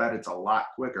I would bet it's a lot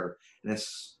quicker. And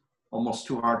it's almost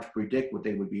too hard to predict what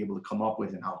they would be able to come up with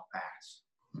and how fast.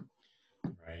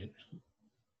 Right.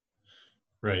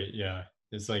 Right. Yeah.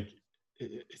 It's like,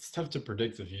 it's tough to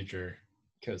predict the future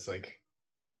because, like,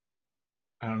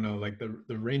 I don't know, like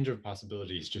the range of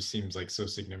possibilities just seems like so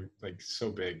significant, like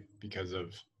so big because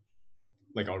of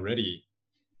like already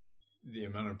the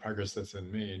amount of progress that's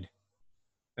been made.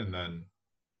 And then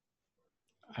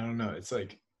I don't know, it's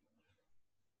like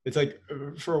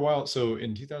for a while. So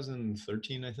in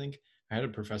 2013, I think I had a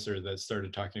professor that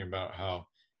started talking about how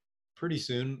pretty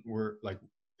soon we're like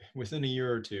within a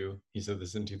year or two, he said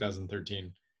this in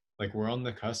 2013, like we're on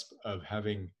the cusp of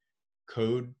having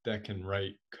code that can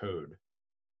write code.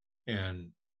 And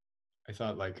I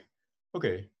thought like,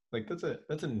 okay, like that's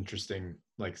an interesting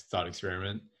like thought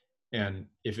experiment. And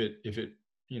if it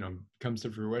comes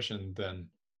to fruition, then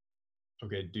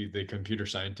okay, do the computer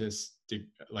scientists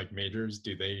like majors,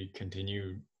 do they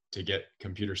continue to get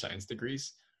computer science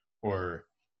degrees, or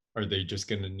are they just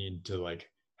going to need to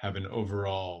like have an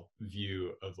overall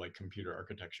view of like computer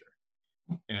architecture?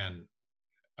 And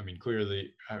I mean,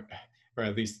 clearly, or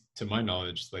at least to my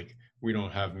knowledge, like we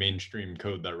don't have mainstream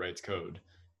code that writes code.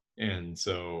 And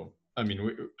so, I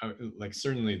mean, like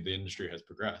certainly the industry has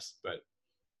progressed, but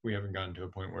we haven't gotten to a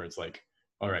point where it's like,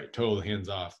 all right, total hands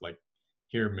off, like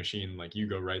here machine, like you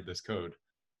go write this code.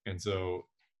 And so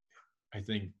I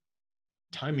think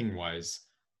timing wise,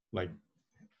 like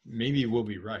maybe we'll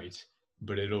be right,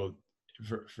 but it'll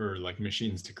for like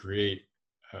machines to create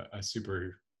a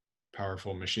super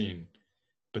powerful machine.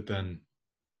 But then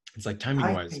it's like timing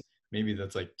I wise, think, maybe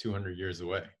that's like 200 years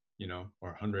away, or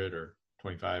 100 or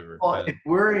 25 or well, 10. if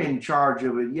we're in charge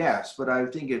of it, yes, but I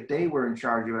think if they were in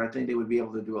charge of it, I think they would be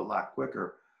able to do it a lot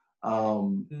quicker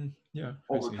Yeah, I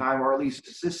over see. time, or at least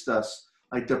assist us.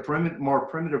 Like the more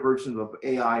primitive versions of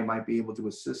AI might be able to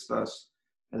assist us,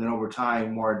 and then over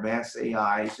time, more advanced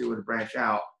AIs, it would branch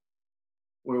out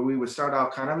where we would start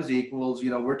out kind of as equals.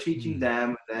 We're teaching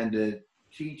them, and then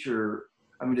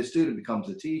the student becomes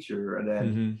a teacher, and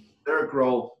then Mm-hmm. their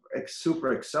growth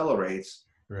super accelerates,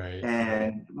 Right.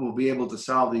 and we'll be able to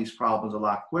solve these problems a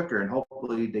lot quicker. And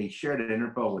hopefully, they share that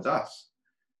info with us.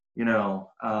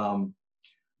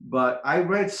 But I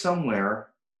read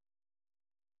somewhere,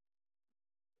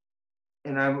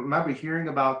 and I remember hearing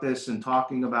about this and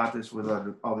talking about this with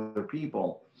other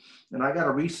people, and I got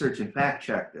to research and fact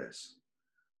check this.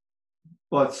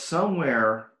 But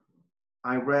somewhere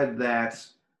I read that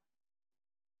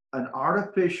an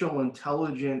artificial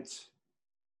intelligence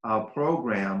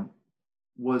program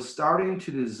was starting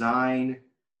to design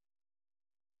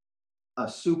a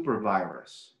super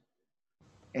virus.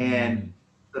 And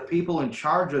the people in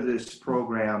charge of this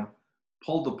program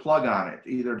pulled the plug on it.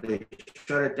 Either they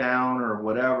shut it down or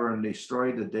whatever and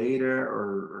destroyed the data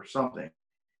or something.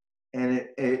 And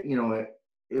it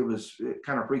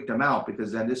kind of freaked them out,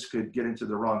 because then this could get into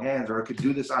the wrong hands, or it could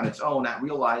do this on its own, not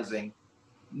realizing,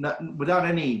 without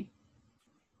any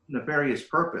nefarious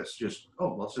purpose, just,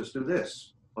 oh, let's just do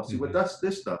this. Let's see what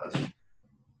this does.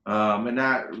 And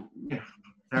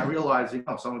not realizing,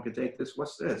 oh, someone could take this,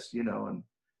 what's this? And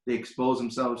they expose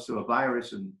themselves to a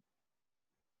virus, and,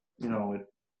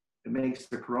 it makes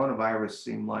the coronavirus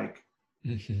seem like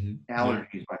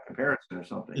allergies by comparison or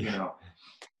something,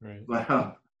 Right. But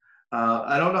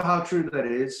I don't know how true that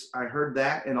is. I heard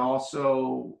that, and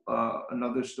also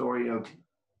another story of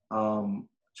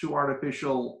two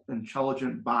artificial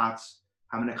intelligent bots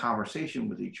having a conversation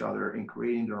with each other and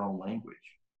creating their own language.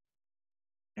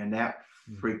 And that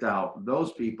freaked out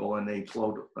those people, and they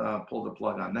pulled the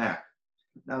plug on that.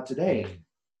 Now today,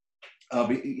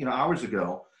 hours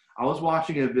ago, I was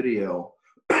watching a video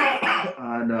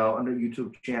on the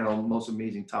YouTube channel, Most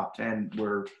Amazing Top 10,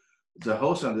 where the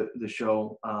host of the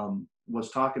show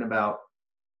was talking about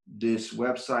this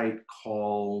website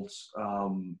called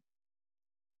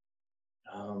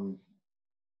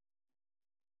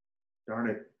darn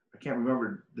it, I can't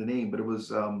remember the name, but it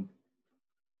was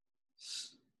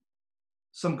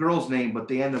some girl's name, but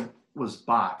the end was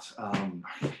bot. I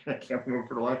can't remember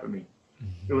for the life of me.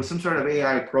 it was some sort of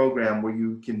AI program where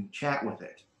you can chat with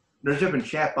it. There's different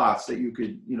chat bots that you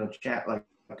could, chat like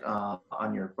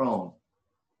on your phone.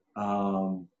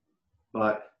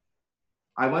 But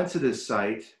I went to this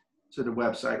site, to the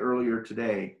website earlier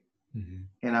today,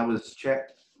 and I was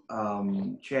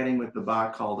chatting with the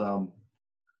bot called,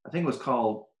 I think it was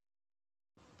called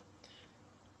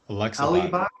Alexa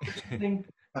Helibot bot. or something.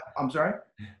 I'm sorry?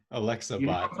 Alexa You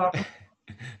know bot. what I'm talking?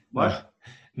 What?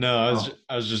 No,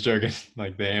 I was just joking.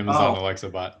 Like the Amazon Alexa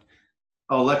bot.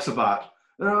 Oh, Alexa bot.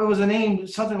 It was a name,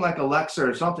 something like Alexa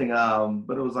or something,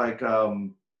 but it was like, I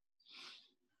don't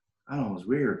know, it was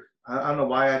weird. I don't know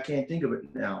why I can't think of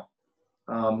it now,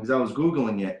 because I was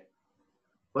Googling it.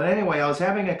 But anyway, I was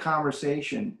having a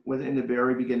conversation with it in the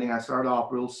very beginning. I started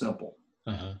off real simple.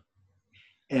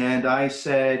 And I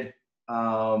said,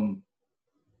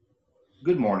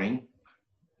 good morning.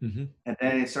 And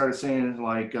then it started saying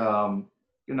like,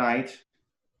 good night,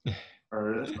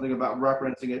 or something about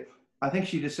referencing it. I think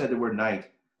she just said the word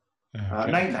night.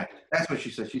 Night. That's what she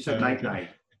said. She said night.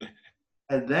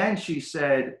 And then she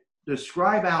said,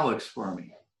 describe Alex for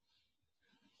me.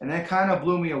 And that kind of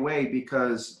blew me away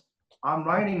because I'm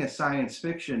writing a science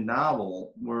fiction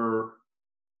novel where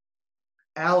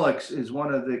Alex is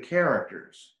one of the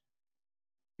characters.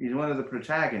 He's one of the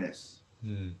protagonists.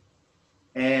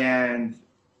 And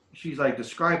she's like,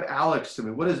 describe Alex to me.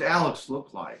 What does Alex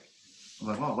look like? I'm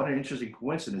like, wow, what an interesting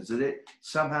coincidence. Did it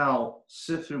somehow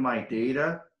sift through my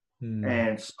data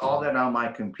and saw that on my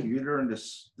computer and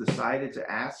just decided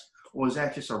to ask? Or was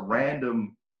that just a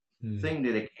random thing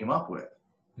that it came up with?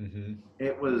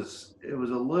 It was a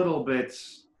little bit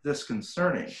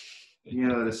disconcerting,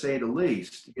 to say the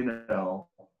least,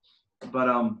 But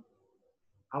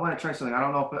I want to try something. I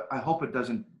don't know I hope it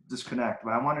doesn't disconnect,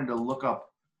 but I wanted to look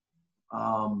up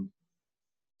on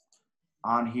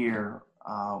here.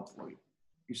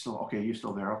 You're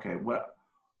still there. Okay.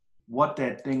 What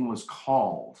that thing was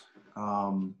called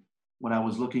when I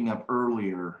was looking up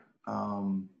earlier.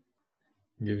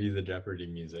 Give you the Jeopardy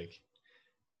music.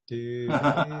 It's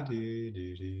not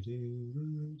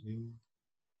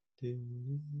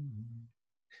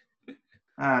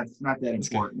that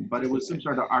important, but it was some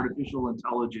sort of artificial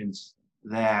intelligence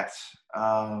that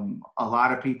a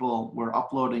lot of people were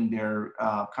uploading their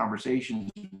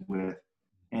conversations with,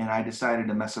 and I decided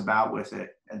to mess about with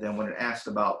it. And then when it asked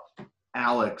about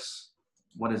Alex,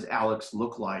 what does Alex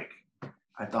look like?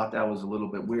 I thought that was a little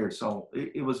bit weird. So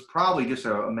it was probably just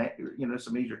a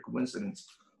major coincidence,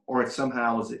 or it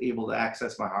somehow was able to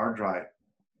access my hard drive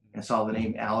and saw the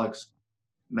name Alex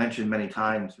mentioned many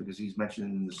times because he's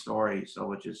mentioned in the story.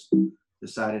 So it just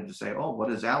decided to say, oh, what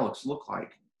does Alex look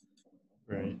like?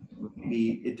 Right.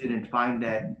 Maybe it didn't find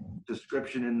that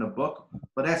description in the book,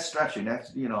 but that's stretching.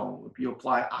 That's, if you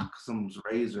apply Occam's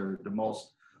razor, the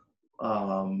most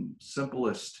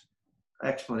simplest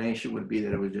explanation would be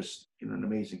that it was just an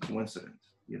amazing coincidence,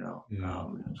 it's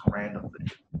a random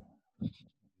thing.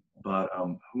 But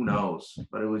who knows?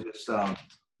 But it was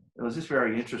just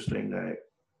very interesting that it,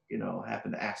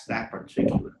 happened to ask that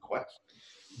particular question.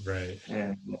 Right.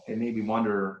 And it made me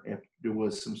wonder if there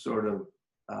was some sort of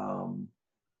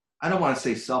I don't want to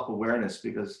say self-awareness,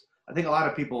 because I think a lot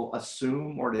of people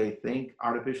assume or they think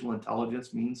artificial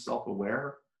intelligence means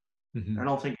self-aware. I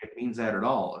don't think it means that at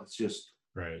all. It's just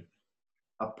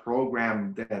a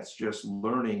program that's just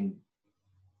learning,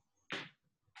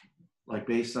 like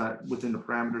based on within the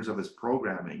parameters of its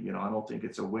programming. I don't think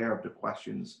it's aware of the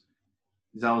questions.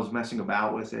 Because I was messing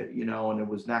about with it, and it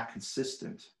was not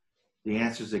consistent. The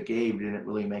answers it gave didn't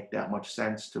really make that much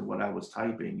sense to what I was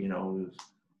typing.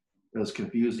 It was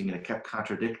confusing, and it kept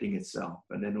contradicting itself.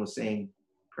 And then it was saying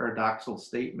paradoxical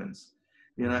statements.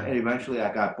 And eventually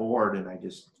I got bored and I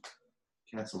just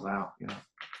canceled out.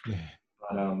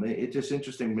 But it's just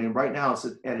interesting. I mean, right now it's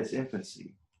at its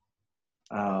infancy.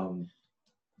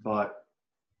 But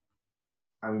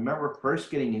I remember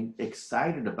first getting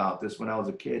excited about this when I was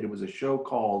a kid. It was a show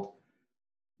called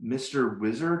Mr.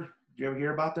 Wizard. Did you ever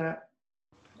hear about that?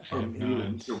 Or maybe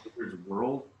Mr. Wizard's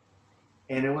World.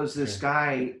 And it was this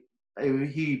guy.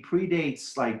 He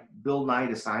predates like Bill Nye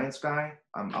the Science Guy.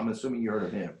 I'm assuming you heard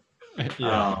of him.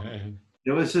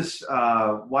 There was this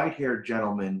white-haired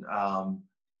gentleman.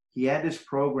 He had this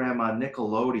program on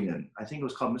Nickelodeon. I think it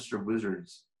was called Mr.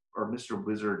 Wizard's or Mr.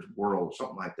 Wizard's World,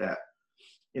 something like that,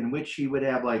 in which he would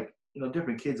have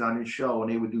different kids on his show,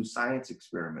 and they would do science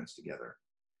experiments together.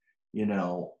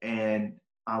 And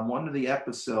on one of the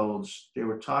episodes, they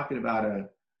were talking about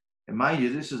and mind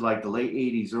you, this is like the late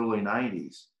 80s, early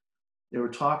 90s. They were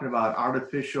talking about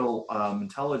artificial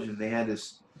intelligence. They had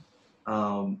this,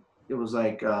 it was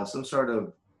like some sort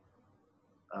of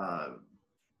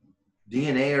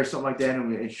DNA or something like that,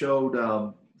 and it showed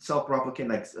self-replicating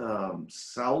like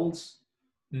cells.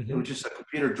 It Mm-hmm. was just a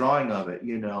computer drawing of it,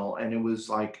 you know, and it was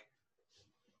like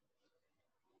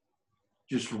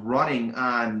just running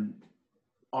on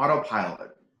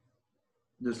autopilot.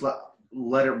 Just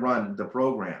let it run the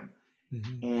program,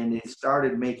 Mm-hmm. and it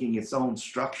started making its own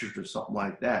structures or something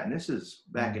like that. And this is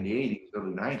back in Mm-hmm. the 80s,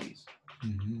 early 90s.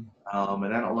 Mm-hmm.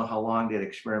 And I don't know how long that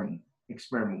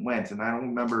experiment went, and I don't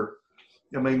remember.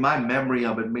 I mean, my memory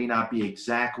of it may not be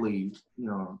exactly, you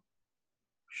know,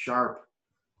 sharp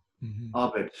Mm-hmm.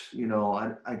 of it. You know,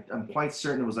 I'm quite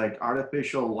certain it was like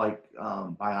artificial, like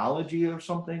biology or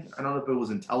something. I don't know if it was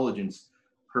intelligence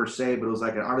per se, but it was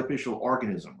like an artificial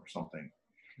organism or something,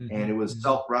 and it was Mm-hmm.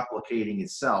 self-replicating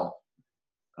itself.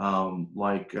 Of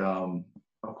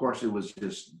course, it was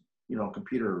just, you know,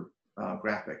 computer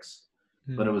graphics,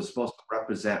 but it Mm-hmm. was supposed to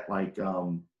represent like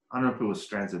I don't know if it was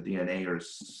strands of DNA or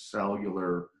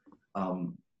cellular,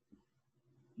 um,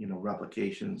 you know,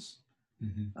 replications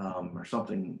Mm-hmm. or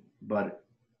something, but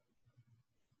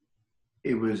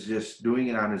it was just doing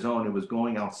it on its own. It was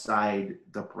going outside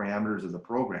the parameters of the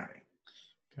programming.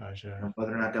 Gotcha. And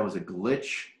whether or not that was a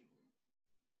glitch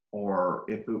or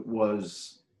if it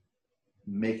was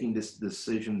making this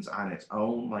decisions on its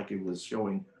own, like it was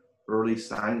showing early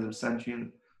signs of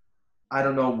sentient. I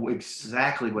don't know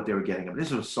exactly what they were getting.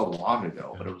 This was so long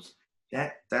ago, but Yeah. it was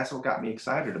that's what got me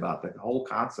excited about the whole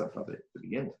concept of it to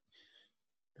begin with.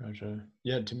 Gotcha.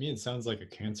 Yeah, to me, it sounds like a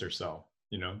cancer cell.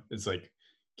 You know, it's like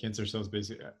cancer cells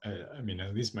basically. I mean,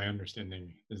 at least my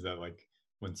understanding is that like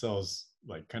when cells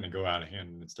like kind of go out of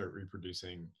hand and start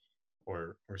reproducing,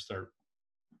 or start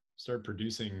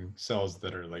producing cells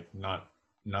that are like not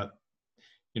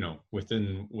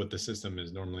within what the system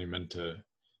is normally meant to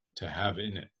have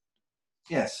in it.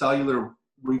 Yeah, cellular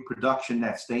reproduction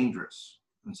that's dangerous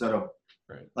instead of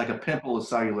Right. like a pimple is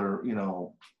cellular, you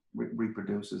know,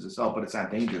 reproduces itself, but it's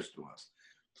not dangerous to us.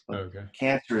 But Okay.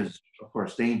 cancer is, of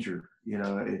course, danger. You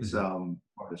know, it's Mm-hmm.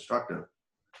 more destructive.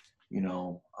 You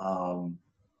know, and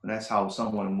that's how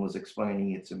someone was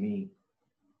explaining it to me.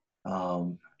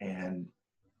 And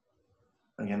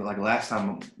again, like last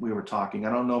time we were talking,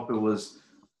 I don't know if it was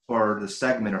for the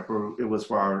segment or it was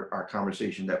for our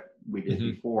conversation that we did Mm-hmm.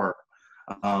 before.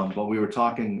 But we were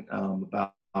talking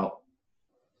about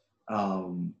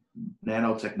um,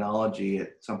 nanotechnology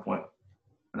at some point.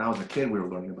 When I was a kid, we were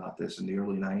learning about this in the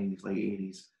early 90s, late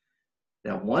 80s.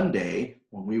 That one day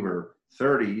when we were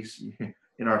 30s,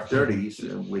 in our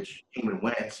 30s, which came and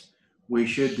went, we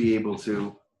should be able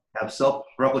to have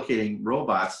self-replicating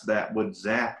robots that would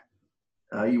zap.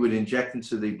 You would inject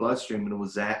into the bloodstream and it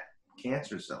would zap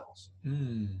cancer cells.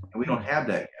 And we don't Mm-hmm. have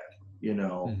that yet. You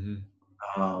know,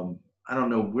 Mm-hmm. I don't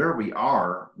know where we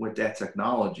are with that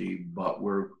technology, but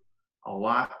we're a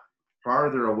lot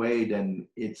farther away than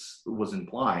it was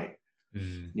implied.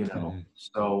 You know, Mm-hmm.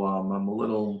 so I'm a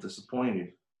little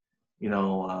disappointed. You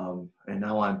know, and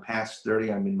now I'm past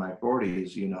 30. I'm in my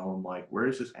 40s. You know, I'm like, where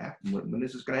is this happen? When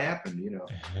is this going to happen? You know,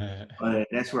 and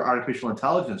that's where artificial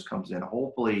intelligence comes in.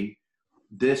 Hopefully,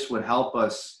 this would help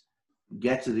us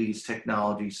get to these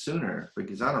technologies sooner,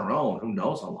 because on our own, who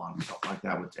knows how long something like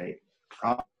that would take?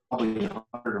 Probably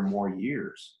 100 or more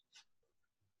years.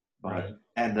 But Right.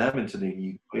 add them into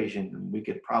the equation, and we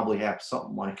could probably have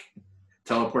something like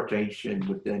teleportation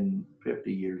within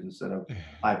 50 years instead of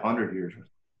 500 years.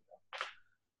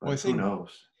 Well, I But who think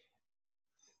knows?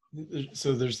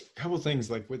 so. There's a couple things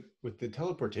like with the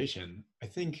teleportation. I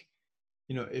think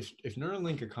if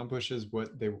Neuralink accomplishes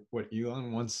what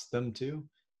Elon wants them to,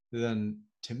 then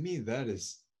to me that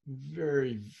is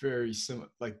very similar.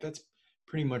 Like that's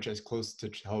pretty much as close to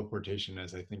teleportation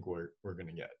as I think we're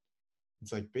gonna get.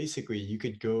 It's like basically you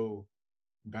could go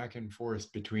back and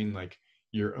forth between like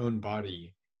your own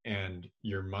body and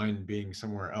your mind being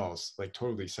somewhere else, like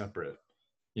totally separate,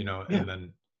 Yeah, and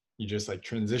then you just like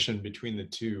transition between the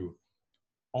two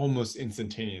almost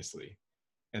instantaneously.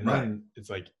 And right. then it's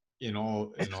like in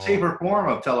all It's in a all safer form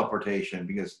of teleportation,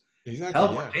 because exactly, yeah.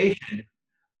 teleportation,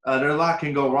 there's a lot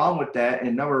can go wrong with that.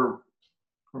 And number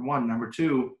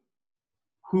two,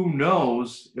 who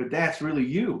knows if that's really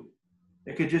you?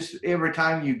 It could just, every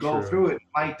time you go True. through it,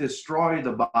 might destroy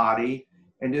the body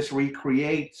and just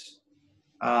recreate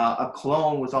a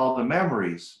clone with all the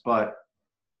memories. But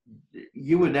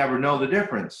you would never know the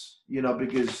difference, you know,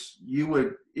 because you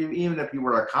would, even if you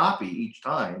were a copy each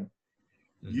time,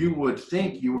 you Mm-hmm. would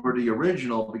think you were the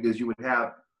original, because you would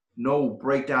have no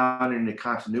breakdown in the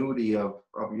continuity of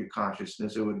your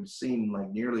consciousness. It would seem like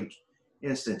nearly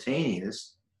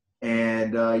instantaneous.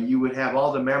 And you would have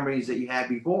all the memories that you had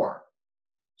before.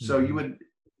 So Mm-hmm.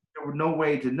 there was no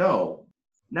way to know.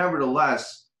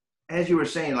 Nevertheless, as you were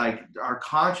saying, like our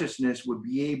consciousness would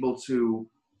be able to,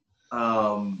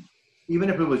 even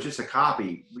if it was just a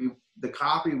copy, the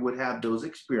copy would have those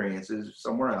experiences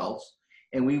somewhere else,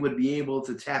 and we would be able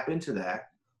to tap into that,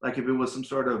 like if it was some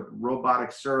sort of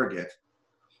robotic surrogate.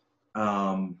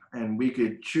 And we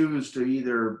could choose to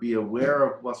either be aware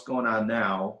of what's going on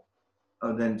now,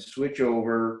 then switch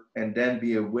over and then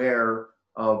be aware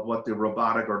of what the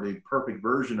robotic or the perfect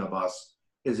version of us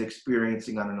is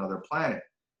experiencing on another planet.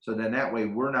 So then that way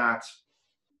we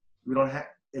don't have,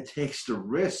 it takes the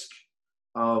risk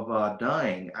of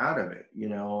dying out of it, you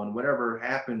know, and whatever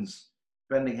happens,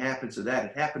 if anything happens to that,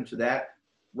 it happened to that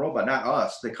robot, not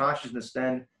us. The consciousness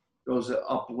then goes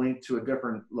uplink to a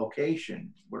different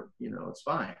location where, you know, it's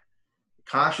fine.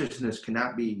 Consciousness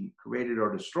cannot be created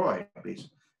or destroyed,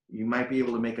 basically. You might be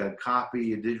able to make a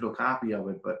copy, a digital copy of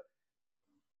it, but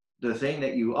the thing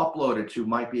that you uploaded to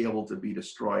might be able to be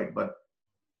destroyed, but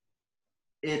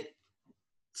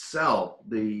itself,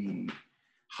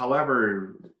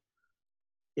 however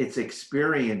it's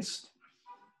experienced,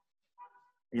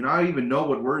 you know, I don't even know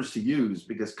what words to use,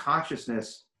 because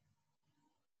consciousness,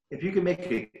 if you can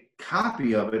make a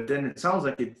copy of it, then it sounds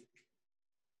like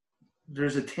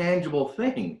there's a tangible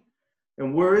thing.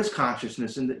 And where is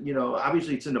consciousness? And, you know,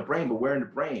 obviously it's in the brain, but where in the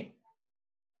brain?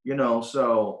 You know,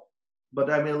 so, but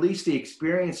I mean, at least the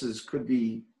experiences could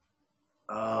be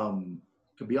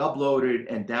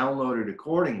uploaded and downloaded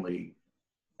accordingly.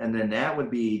 And then that would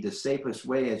be the safest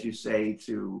way, as you say,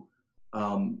 to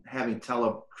having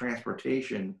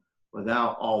teletransportation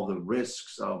without all the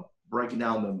risks of breaking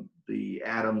down the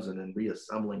atoms and then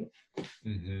reassembling it.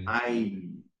 Mm-hmm.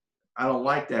 I don't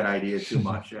like that idea too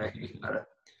much.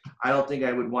 I don't think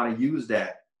I would want to use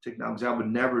that technology. I would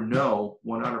never know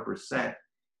 100%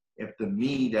 if the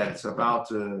me that's about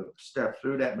to step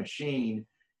through that machine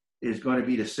is going to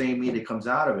be the same me that comes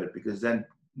out of it, because then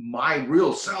my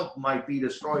real self might be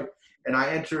destroyed, and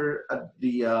I enter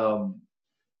the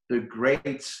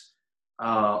great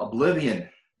oblivion,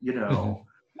 you know,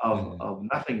 of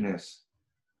nothingness.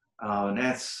 And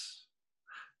that's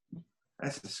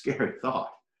a scary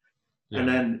thought. Yeah. And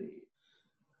then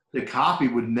the copy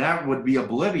would be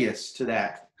oblivious to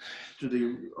that, to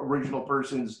the original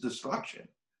person's destruction.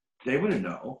 They wouldn't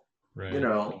know, right. You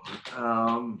know.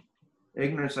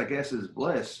 Ignorance, I guess, is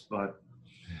bliss, but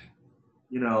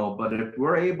you know, but if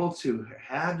we're able to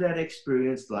have that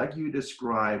experience like you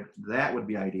described, that would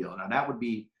be ideal. Now that would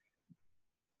be,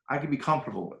 I could be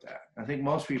comfortable with that. I think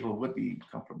most people would be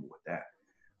comfortable with that.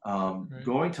 Right.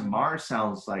 Going to Mars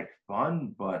sounds like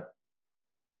fun, but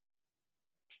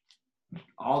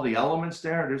all the elements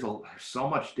there, there's so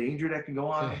much danger that can go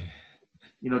on.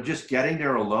 You know, just getting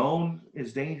there alone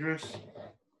is dangerous.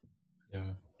 Yeah.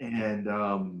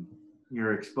 And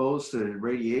you're exposed to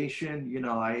radiation. You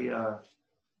know, I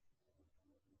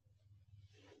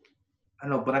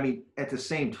know, but I mean, at the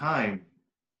same time,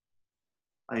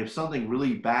 if something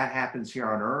really bad happens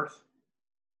here on Earth,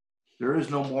 there is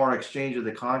no more exchange of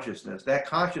the consciousness. That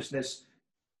consciousness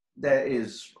that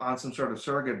is on some sort of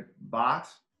surrogate bot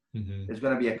is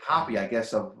going to be a copy, I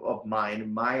guess, of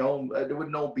mine, my own. There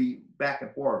would no be back and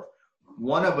forth.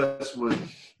 One of us would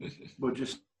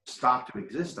just stop to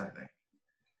exist, I think.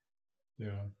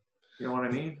 Yeah. You know what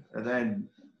I mean? And then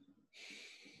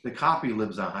the copy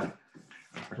lives on.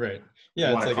 Right.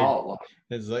 Yeah.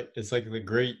 It's like the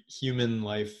great human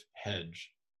life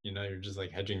hedge. You know, you're just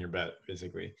like hedging your bet,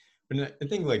 basically. But I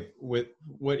think like with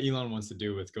what Elon wants to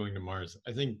do with going to Mars,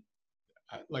 I think,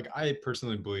 like, I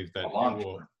personally believe that it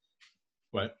will.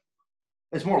 What?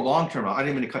 It's more long-term. I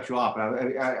didn't mean to cut you off.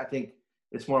 I think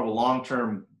it's more of a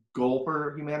long-term goal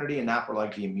for humanity and not for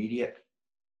like the immediate.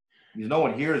 Because no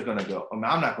one here is going to go. I mean,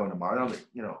 I'm not going to Mars. I don't think,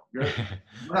 you know, you're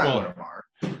not going to Mars.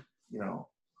 You know.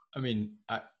 I mean,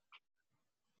 I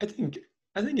think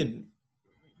it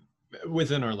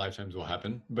within our lifetimes will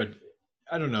happen, but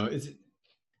I don't know. Is it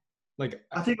like?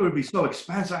 I think it would be so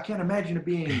expensive. I can't imagine it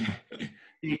being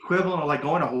the equivalent of like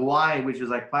going to Hawaii, which is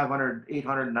like $500,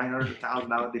 $800,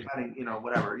 $900,000, depending, you know,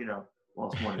 whatever, you know.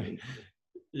 Well, it's more than $800.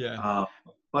 Yeah.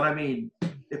 But I mean,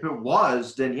 if it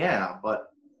was, then yeah. But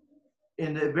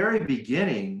in the very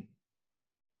beginning,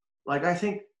 like I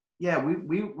think, yeah,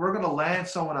 we're going to land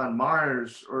someone on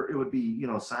Mars, or it would be, you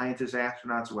know, scientists,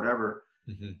 astronauts, whatever,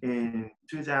 in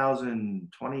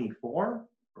 2024,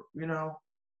 you know,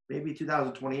 maybe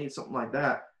 2028, something like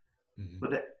that.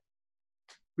 But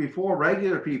before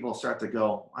regular people start to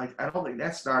go, I don't think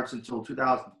that starts until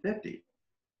 2050.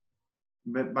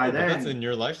 But by then, that's in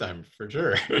your lifetime for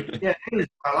sure. Yeah, it is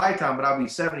my lifetime, but I'll be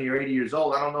 70 or 80 years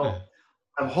old. I don't know.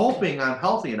 I'm hoping I'm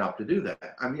healthy enough to do that.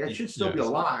 I mean, I should still be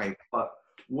alive, but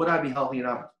would I be healthy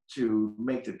enough to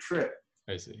make the trip.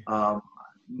 I see.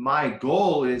 My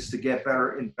goal is to get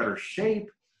in better shape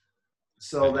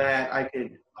so that I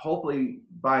could hopefully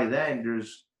by then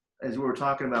there's, as we were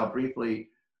talking about briefly,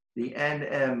 the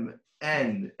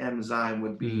NMN enzyme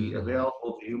would be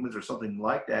available to humans or something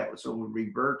like that. So it would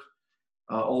revert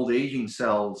old aging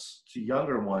cells to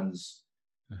younger ones.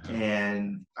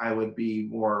 And I would be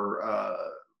more,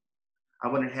 I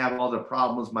wouldn't have all the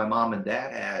problems my mom and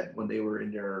dad had when they were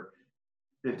in their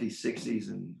 50s, 60s,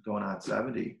 and going on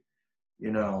 70.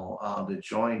 You know, the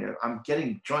joint, I'm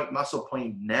getting joint muscle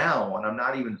pain now, and I'm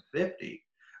not even 50.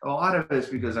 A lot of it is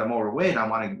because I'm overweight. I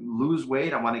want to lose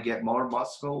weight. I want to get more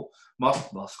muscle,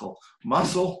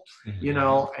 you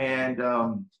know,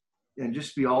 and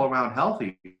just be all around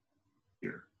healthy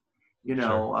here, you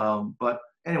know. Sure. But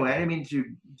anyway, I didn't mean to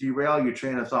derail your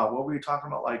train of thought. What were you talking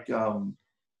about? Like,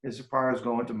 as far as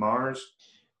going to Mars?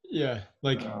 Yeah,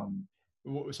 like,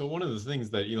 so one of the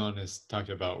things that Elon has talked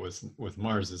about with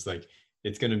Mars is like,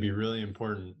 it's going to be really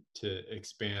important to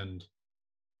expand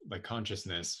like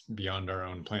consciousness beyond our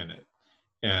own planet.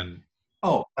 And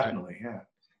definitely, yeah.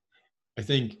 I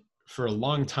think for a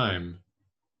long time,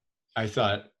 I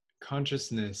thought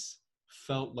consciousness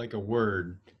felt like a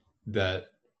word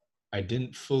that I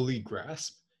didn't fully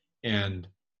grasp. And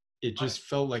it just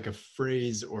felt like a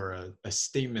phrase or a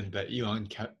statement that Elon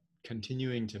kept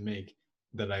continuing to make,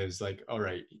 that I was like, all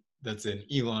right, that's an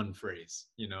Elon phrase,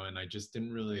 you know, and I just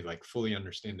didn't really like fully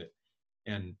understand it.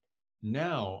 And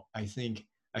now I think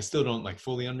I still don't like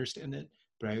fully understand it,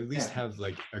 but I at least have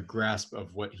like a grasp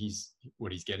of what he's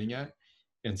getting at.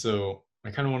 And so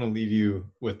I kind of want to leave you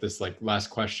with this like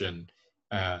last question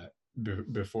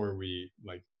before we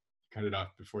like cut it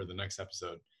off before the next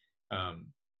episode,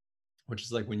 which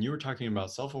is like, when you were talking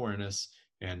about self-awareness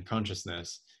and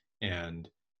consciousness and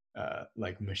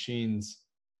like machines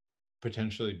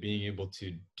potentially being able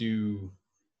to do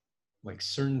like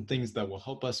certain things that will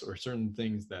help us or certain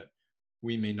things that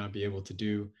we may not be able to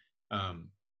do. I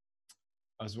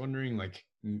was wondering,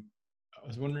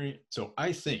 so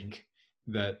I think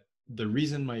that the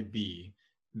reason might be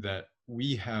that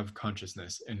we have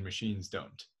consciousness and machines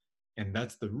don't. And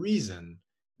that's the reason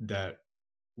that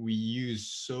we use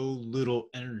so little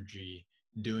energy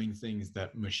doing things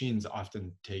that machines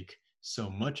often take so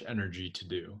much energy to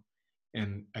do.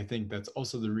 And I think that's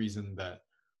also the reason that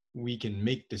we can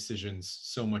make decisions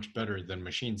so much better than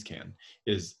machines can.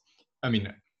 I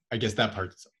mean, I guess that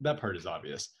part is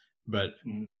obvious, but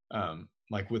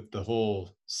like with the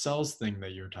whole cells thing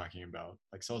that you're talking about,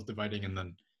 like cells dividing and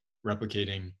then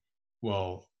replicating,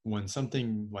 well, when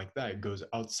something like that goes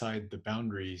outside the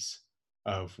boundaries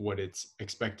of what it's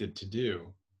expected to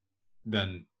do,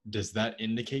 then does that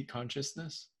indicate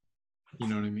consciousness? You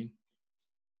know what I mean?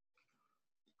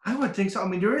 I would think so. I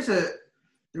mean, there is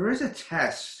a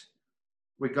test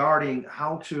regarding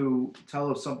how to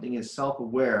tell if something is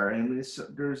self-aware, and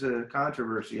there's a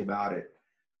controversy about it.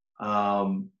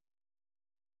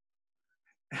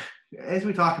 As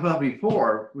we talked about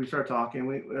before, we started talking,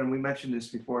 and we mentioned this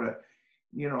before, that,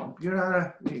 you know, you're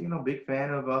not a big fan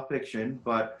of fiction,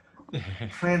 but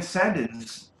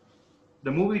Transcendence,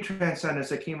 the movie Transcendence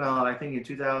that came out, I think in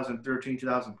 2013,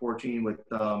 2014 with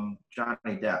Johnny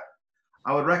Depp.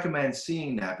 I would recommend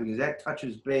seeing that because that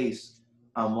touches base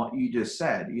on what you just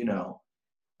said, you know.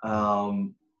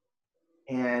 And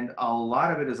a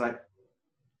lot of it is like,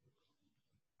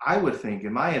 I would think,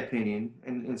 in my opinion,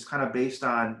 and it's kind of based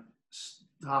on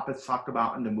topics talked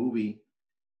about in the movie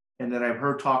and that I've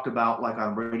heard talked about like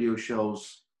on radio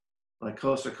shows like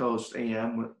Coast to Coast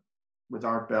AM with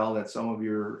Art Bell, that some of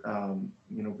your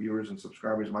viewers and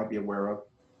subscribers might be aware of.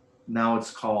 Now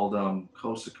it's called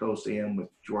Coast to Coast AM with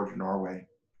George Norway.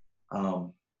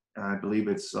 I believe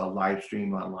it's a live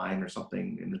stream online or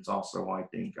something, and it's also, I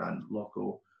think, on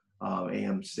local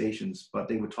AM stations. But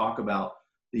they would talk about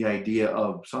the idea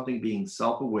of something being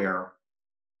self-aware,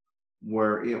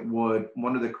 where it would,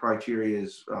 one of the criteria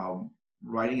is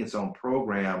writing its own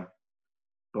program,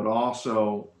 but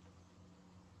also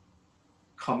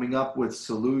coming up with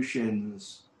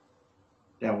solutions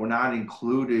that were not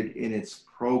included in its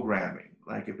programming.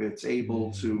 Like if it's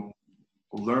able to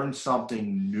learn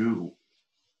something new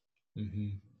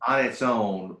on its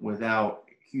own without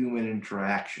human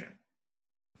interaction.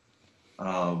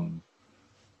 And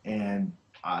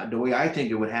the way I think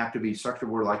it would have to be structured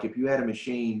were like if you had a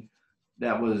machine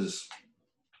that was,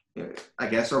 I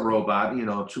guess, a robot, you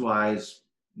know, 2 eyes,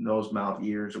 nose, mouth,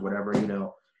 ears, or whatever, you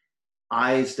know,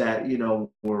 eyes that, you know,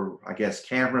 were, I guess,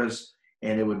 cameras,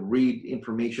 and it would read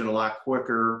information a lot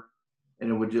quicker,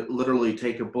 and it would just literally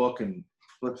take a book and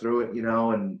flip through it, you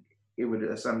know, and it would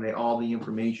disseminate all the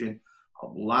information a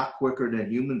lot quicker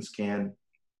than humans can.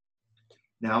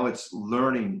 Now it's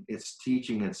learning, it's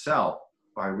teaching itself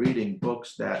by reading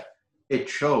books that it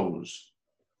chose,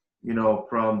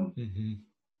 from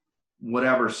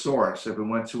whatever source. If it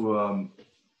went to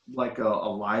like a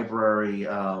library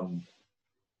at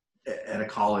a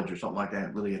college or something like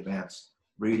that, really advanced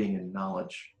reading and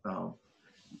knowledge,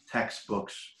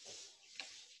 textbooks,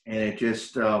 and it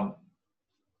just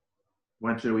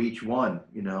went through each one,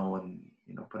 and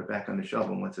put it back on the shelf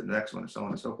and went to the next one, and so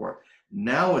on and so forth.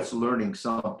 Now it's learning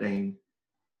something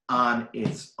on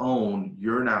its own.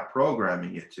 You're not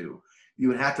programming it to. You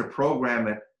would have to program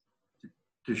it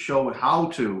to show it how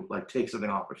to, like, take something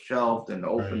off a shelf and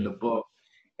open the book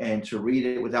and to read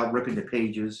it without ripping the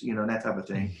pages, that type of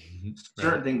thing.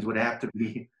 Certain things would have to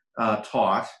be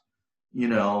taught,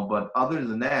 but other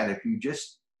than that, if you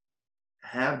just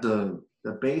have the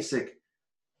basic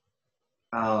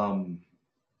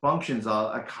functions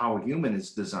like how a human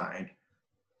is designed,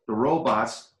 the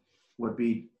robots would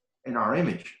be in our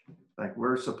image. Like,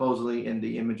 we're supposedly in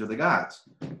the image of the gods.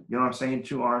 You know what I'm saying?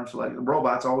 2 arms. Like, the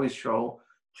robots always show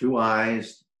 2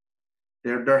 eyes.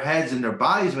 Their heads and their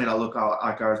bodies may not look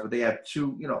like ours, but they have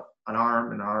 2, an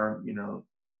arm,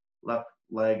 left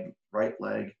leg, right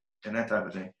leg, and that type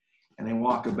of thing. And they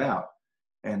walk about,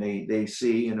 and they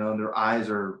see, their eyes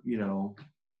are,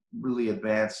 really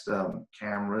advanced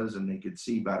cameras, and they could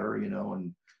see better,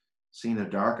 and see in the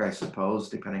dark, I suppose,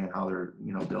 depending on how they're,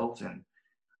 built. And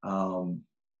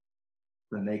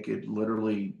then they could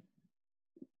literally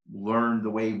learn the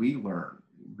way we learn,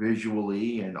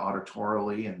 visually and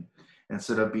auditorily, and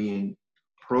instead of being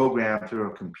programmed through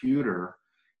a computer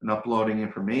and uploading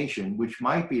information, which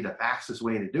might be the fastest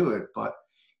way to do it, but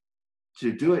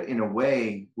to do it in a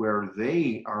way where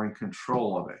they are in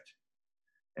control of it.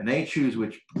 And they choose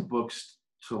which books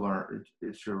to learn,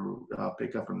 to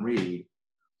pick up and read.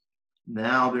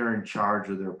 Now they're in charge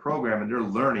of their program, and they're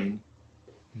learning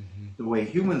the way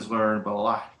humans learn, but a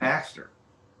lot faster.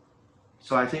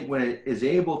 So I think when it is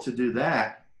able to do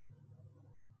that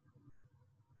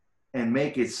and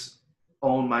make its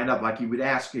own mind up, like you would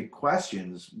ask it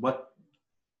questions, what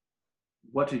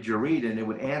did you read? And it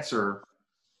would answer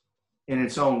in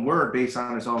its own word based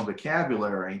on its own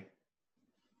vocabulary.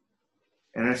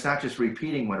 And it's not just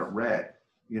repeating what it read.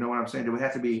 You know what I'm saying? There would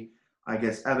have to be, I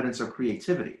guess, evidence of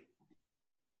creativity.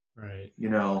 Right.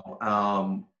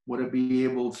 Would it be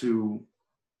able to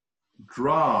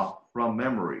draw from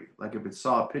memory? Like, if it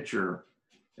saw a picture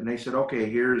and they said, okay,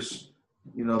 here's,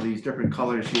 these different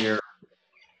colors here.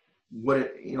 Would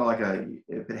it,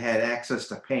 if it had access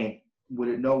to paint, would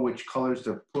it know which colors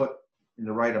to put in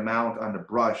the right amount on the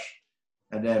brush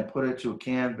and then put it to a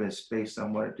canvas based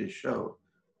on what it just showed,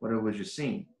 what it was just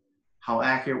seen? How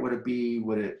accurate would it be?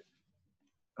 Would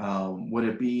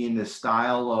it be in the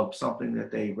style of something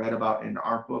that they read about in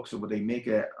art books, or would they make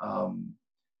a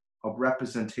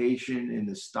representation in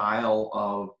the style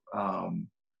of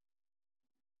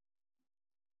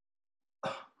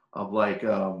like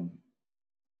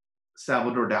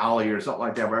Salvador Dali or something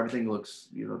like that, where everything looks,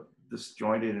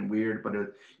 disjointed and weird, but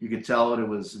you could tell it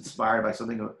was inspired by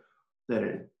something that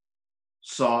it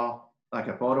saw, like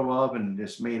a photo of, and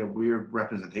just made a weird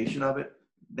representation of it.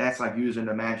 That's like using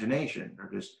imagination, or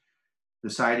just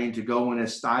deciding to go in a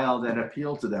style that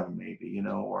appealed to them, maybe,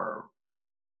 or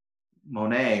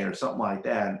Monet or something like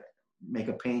that. Make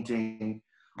a painting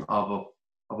of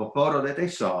a photo that they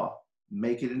saw,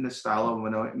 make it in the style of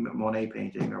a Monet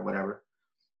painting or whatever.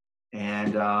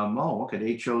 And okay,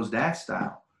 they chose that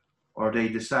style. Or they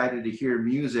decided to hear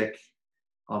music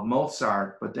of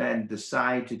Mozart, but then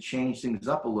decide to change things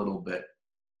up a little bit.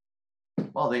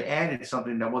 Well, they added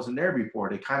something that wasn't there before.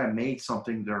 They kind of made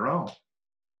something their own.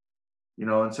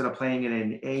 Instead of playing it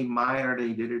in A minor,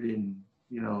 they did it in,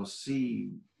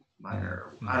 C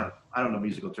minor. I don't know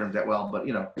musical terms that well, but,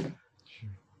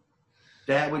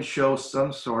 that would show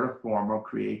some sort of form of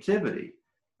creativity.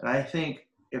 And I think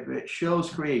if it shows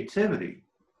creativity,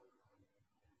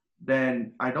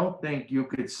 then I don't think you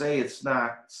could say it's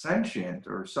not sentient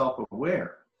or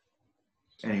self-aware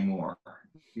anymore.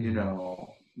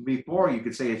 Before, you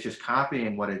could say it's just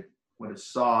copying what it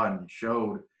saw and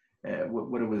showed,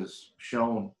 what it was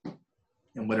shown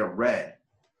and what it read.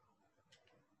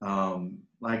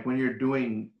 Like when you're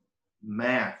doing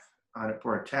math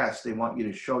for a test, they want you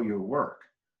to show your work.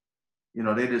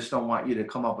 They just don't want you to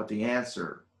come up with the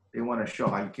answer. They want to show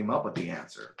how you came up with the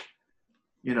answer.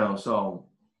 So,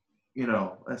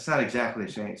 it's not exactly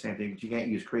the same thing, but you can't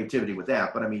use creativity with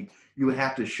that. But I mean, you would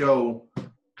have to show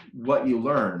what you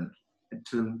learned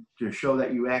to show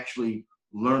that you actually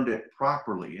learned it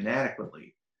properly and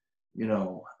adequately.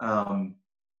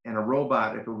 and a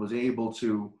robot, if it was able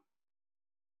to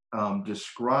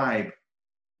describe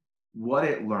what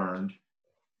it learned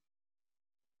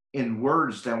in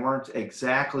words that weren't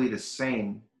exactly the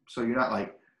same. So you're not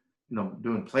like,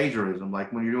 doing plagiarism.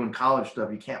 Like when you're doing college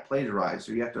stuff, you can't plagiarize.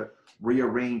 So you have to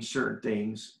rearrange certain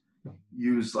things,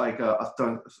 use like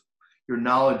your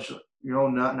knowledge, your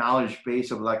own knowledge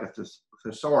base of like a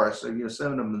thesaurus, so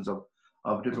synonyms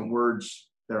of different words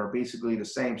that are basically the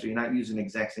same. So you're not using the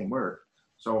exact same word.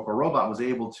 So if a robot was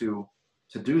able to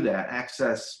do that,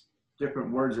 access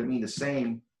different words that mean the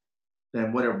same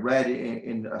than what it read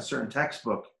in a certain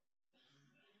textbook,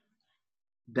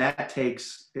 that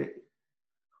takes it.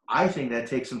 I think that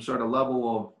takes some sort of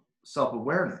level of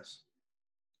self-awareness.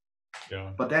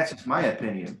 Yeah. But that's just my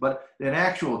opinion. But an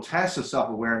actual test of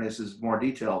self-awareness is more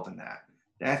detailed than that.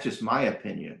 That's just my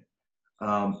opinion.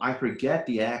 I forget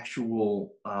the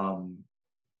actual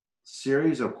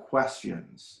series of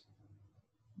questions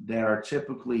that are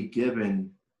typically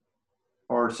given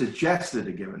or suggested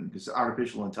to given, because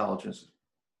artificial intelligence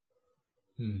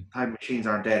type machines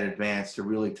aren't that advanced to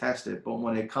really test it. But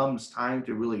when it comes time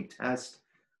to really test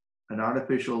an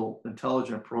artificial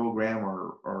intelligent program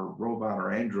or robot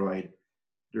or android,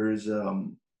 there was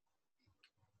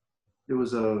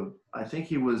I think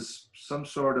he was some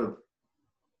sort of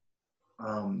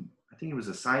I think he was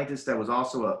a scientist that was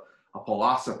also a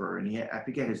philosopher, and I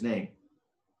forget his name,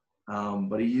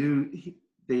 but they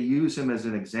use him as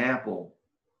an example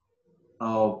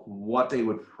of what they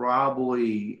would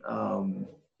probably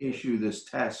issue this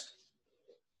test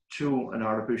to an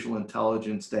artificial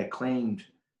intelligence that claimed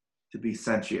to be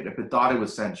sentient. If it thought it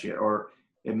was sentient or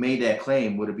it made that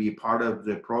claim, would it be part of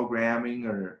the programming,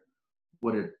 or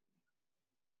would it,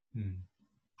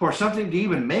 for something to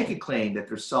even make a claim that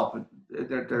they're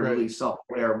Right. really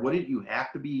self-aware, wouldn't you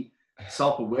have to be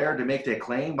self-aware to make that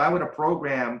claim? Why would a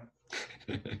program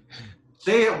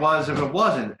say it was if it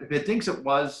wasn't? If it thinks it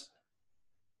was,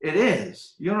 it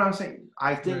is. You know what I'm saying?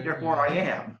 I think, Right, therefore I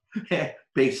am,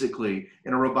 basically,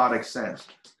 in a robotic sense.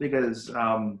 Because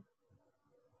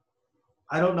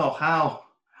I don't know how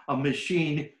a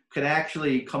machine could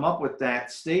actually come up with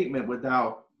that statement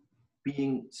without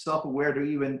being self-aware to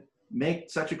even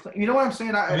make such a claim. You know what I'm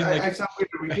saying? I sound weird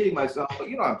repeating myself, but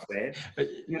you know what I'm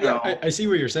saying. I see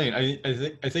what you're saying.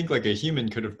 I think like a human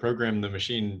could have programmed the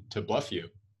machine to bluff you.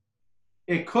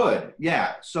 It could,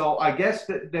 yeah. So I guess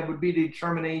that would be the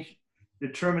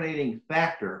determining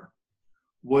factor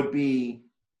would be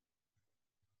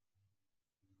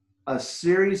a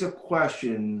series of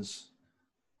questions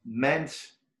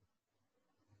meant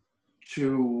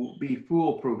to be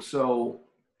foolproof. So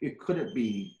it couldn't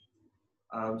be,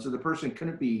 so the person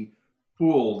couldn't be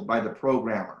fooled by the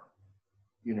programmer.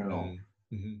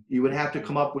 You would have to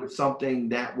come up with something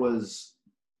that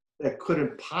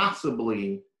couldn't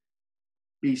possibly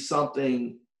be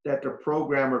something that the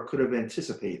programmer could have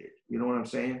anticipated. You know what I'm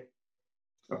saying?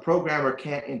 A programmer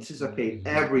can't anticipate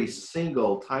every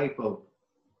single type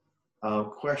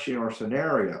of question or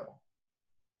scenario.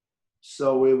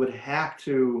 So it would have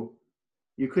to,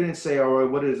 you couldn't say, oh,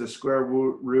 what is the square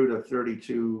root of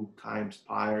 32 times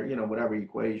pi, or, whatever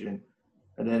equation,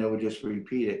 and then it would just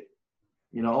repeat it.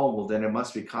 Oh, well, then it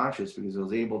must be conscious because it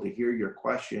was able to hear your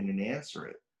question and answer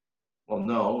it. Well,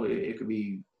 no, it could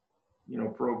be,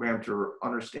 programmed to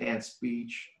understand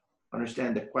speech,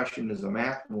 understand the question is a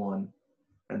math one,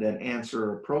 and then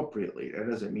answer appropriately. That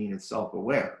doesn't mean it's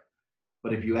self-aware.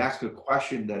 But if you ask a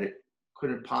question that it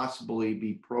couldn't possibly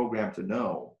be programmed to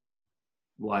know,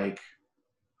 like,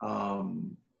 I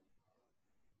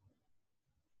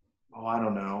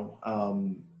don't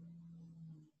know,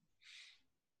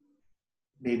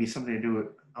 maybe something to do with,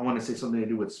 I want to say something to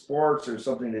do with sports or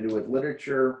something to do with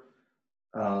literature,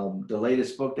 the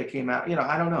latest book that came out,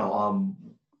 I don't know,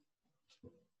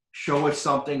 show us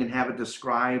something and have it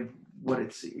describe what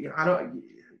it's,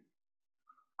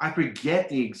 I forget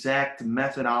the exact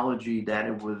methodology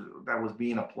that was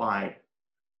being applied,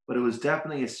 but it was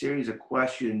definitely a series of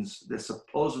questions that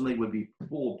supposedly would be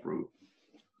foolproof.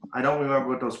 I don't remember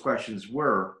what those questions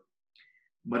were,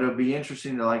 but it would be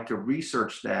interesting to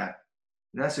research that.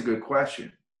 And that's a good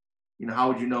question. How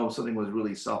would you know if something was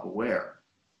really self-aware?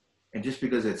 And just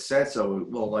because it said so,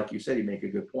 well, like you said, you make a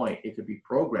good point. It could be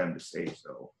programmed to say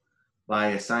so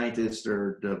by a scientist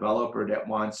or developer that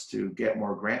wants to get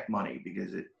more grant money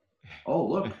because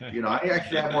look, I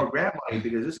actually have more grant money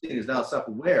because this thing is now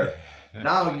self-aware.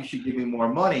 Now you should give me more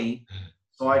money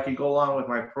so I can go along with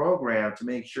my program to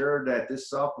make sure that this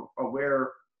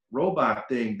self-aware robot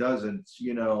thing doesn't,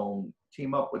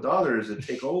 team up with others and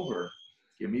take over.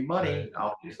 Give me money, Right.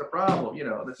 I'll fix the problem,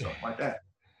 there's something like that.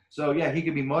 So yeah, he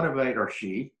could be motivated, or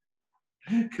she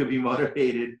could be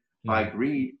motivated by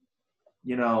greed,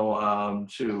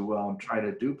 to try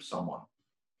to dupe someone,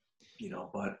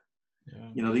 but,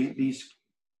 these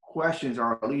questions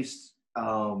are at least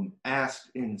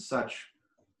asked in such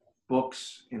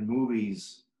books and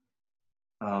movies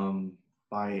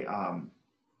by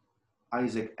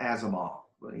Isaac Asimov.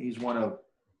 He's one of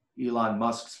Elon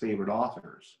Musk's favorite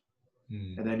authors.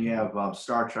 And then you have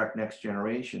Star Trek Next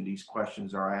Generation. These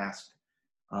questions are asked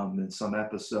in some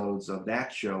episodes of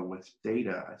that show with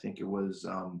Data. I think it was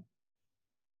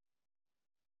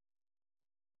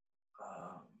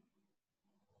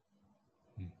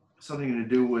something to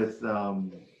do with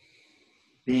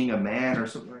being a man or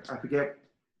something. I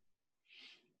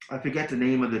forget the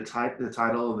name of the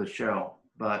title of the show,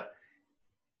 but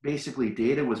basically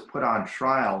Data was put on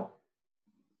trial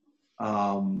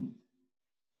on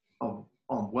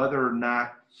whether or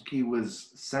not he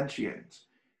was sentient,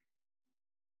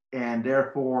 and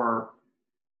therefore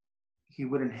he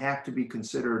wouldn't have to be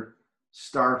considered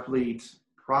Starfleet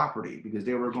property, because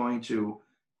they were going to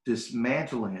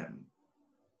dismantle him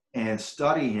and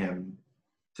study him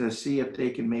to see if they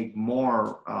can make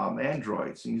more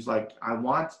androids. And he's like, I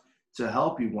want to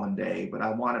help you one day, but I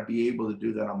want to be able to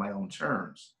do that on my own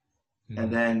terms. And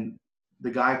then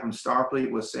the guy from Starfleet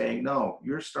was saying, no,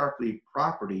 you're Starfleet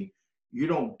property. You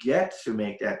don't get to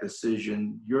make that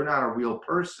decision. You're not a real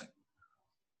person.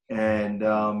 And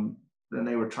then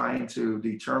they were trying to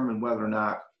determine whether or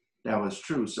not that was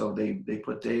true. So they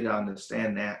put Data on the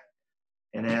stand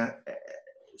and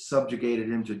subjugated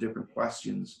him to different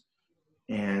questions.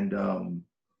 And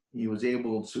he was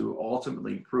able to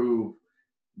ultimately prove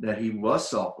that he was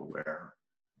self-aware,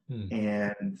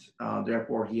 and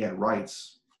therefore he had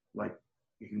rights like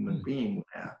a human being would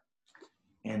have.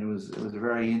 And it was a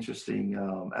very interesting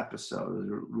episode.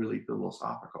 It was really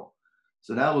philosophical.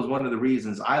 So that was one of the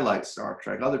reasons I liked Star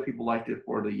Trek. Other people liked it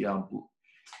for the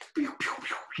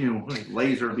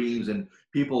laser beams and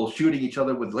people shooting each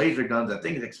other with laser guns and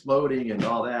things exploding and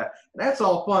all that. And that's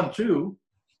all fun too.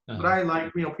 But I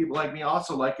like, people like me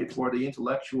also like it for the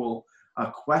intellectual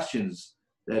questions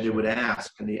that it would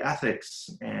ask, and the ethics,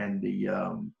 and the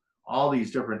all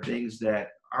these different things that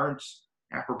aren't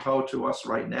apropos to us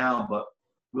right now, but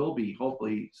will be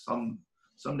hopefully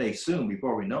someday soon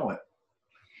before we know it.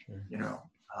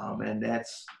 And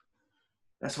that's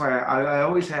why I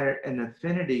always had an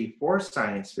affinity for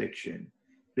science fiction,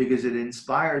 because it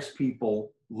inspires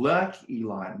people like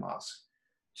Elon Musk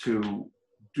to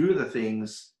do the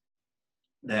things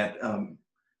that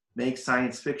make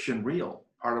science fiction real,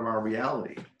 part of our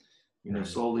reality,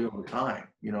 slowly over time.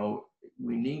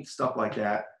 We need stuff like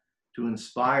that to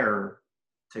inspire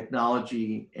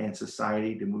technology and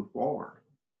society to move forward.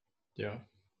 Yeah,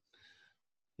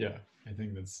 I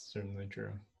think that's certainly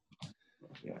true.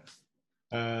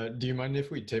 Yeah. Do you mind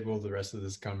if we table the rest of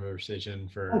this conversation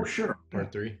for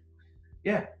part 3?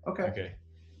 Yeah, okay. Okay,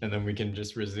 and then we can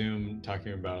just resume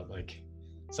talking about like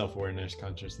self-awareness,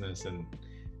 consciousness, and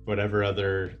whatever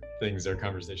other things our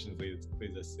conversations leads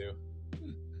us to.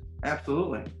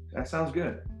 Absolutely. That sounds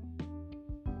good.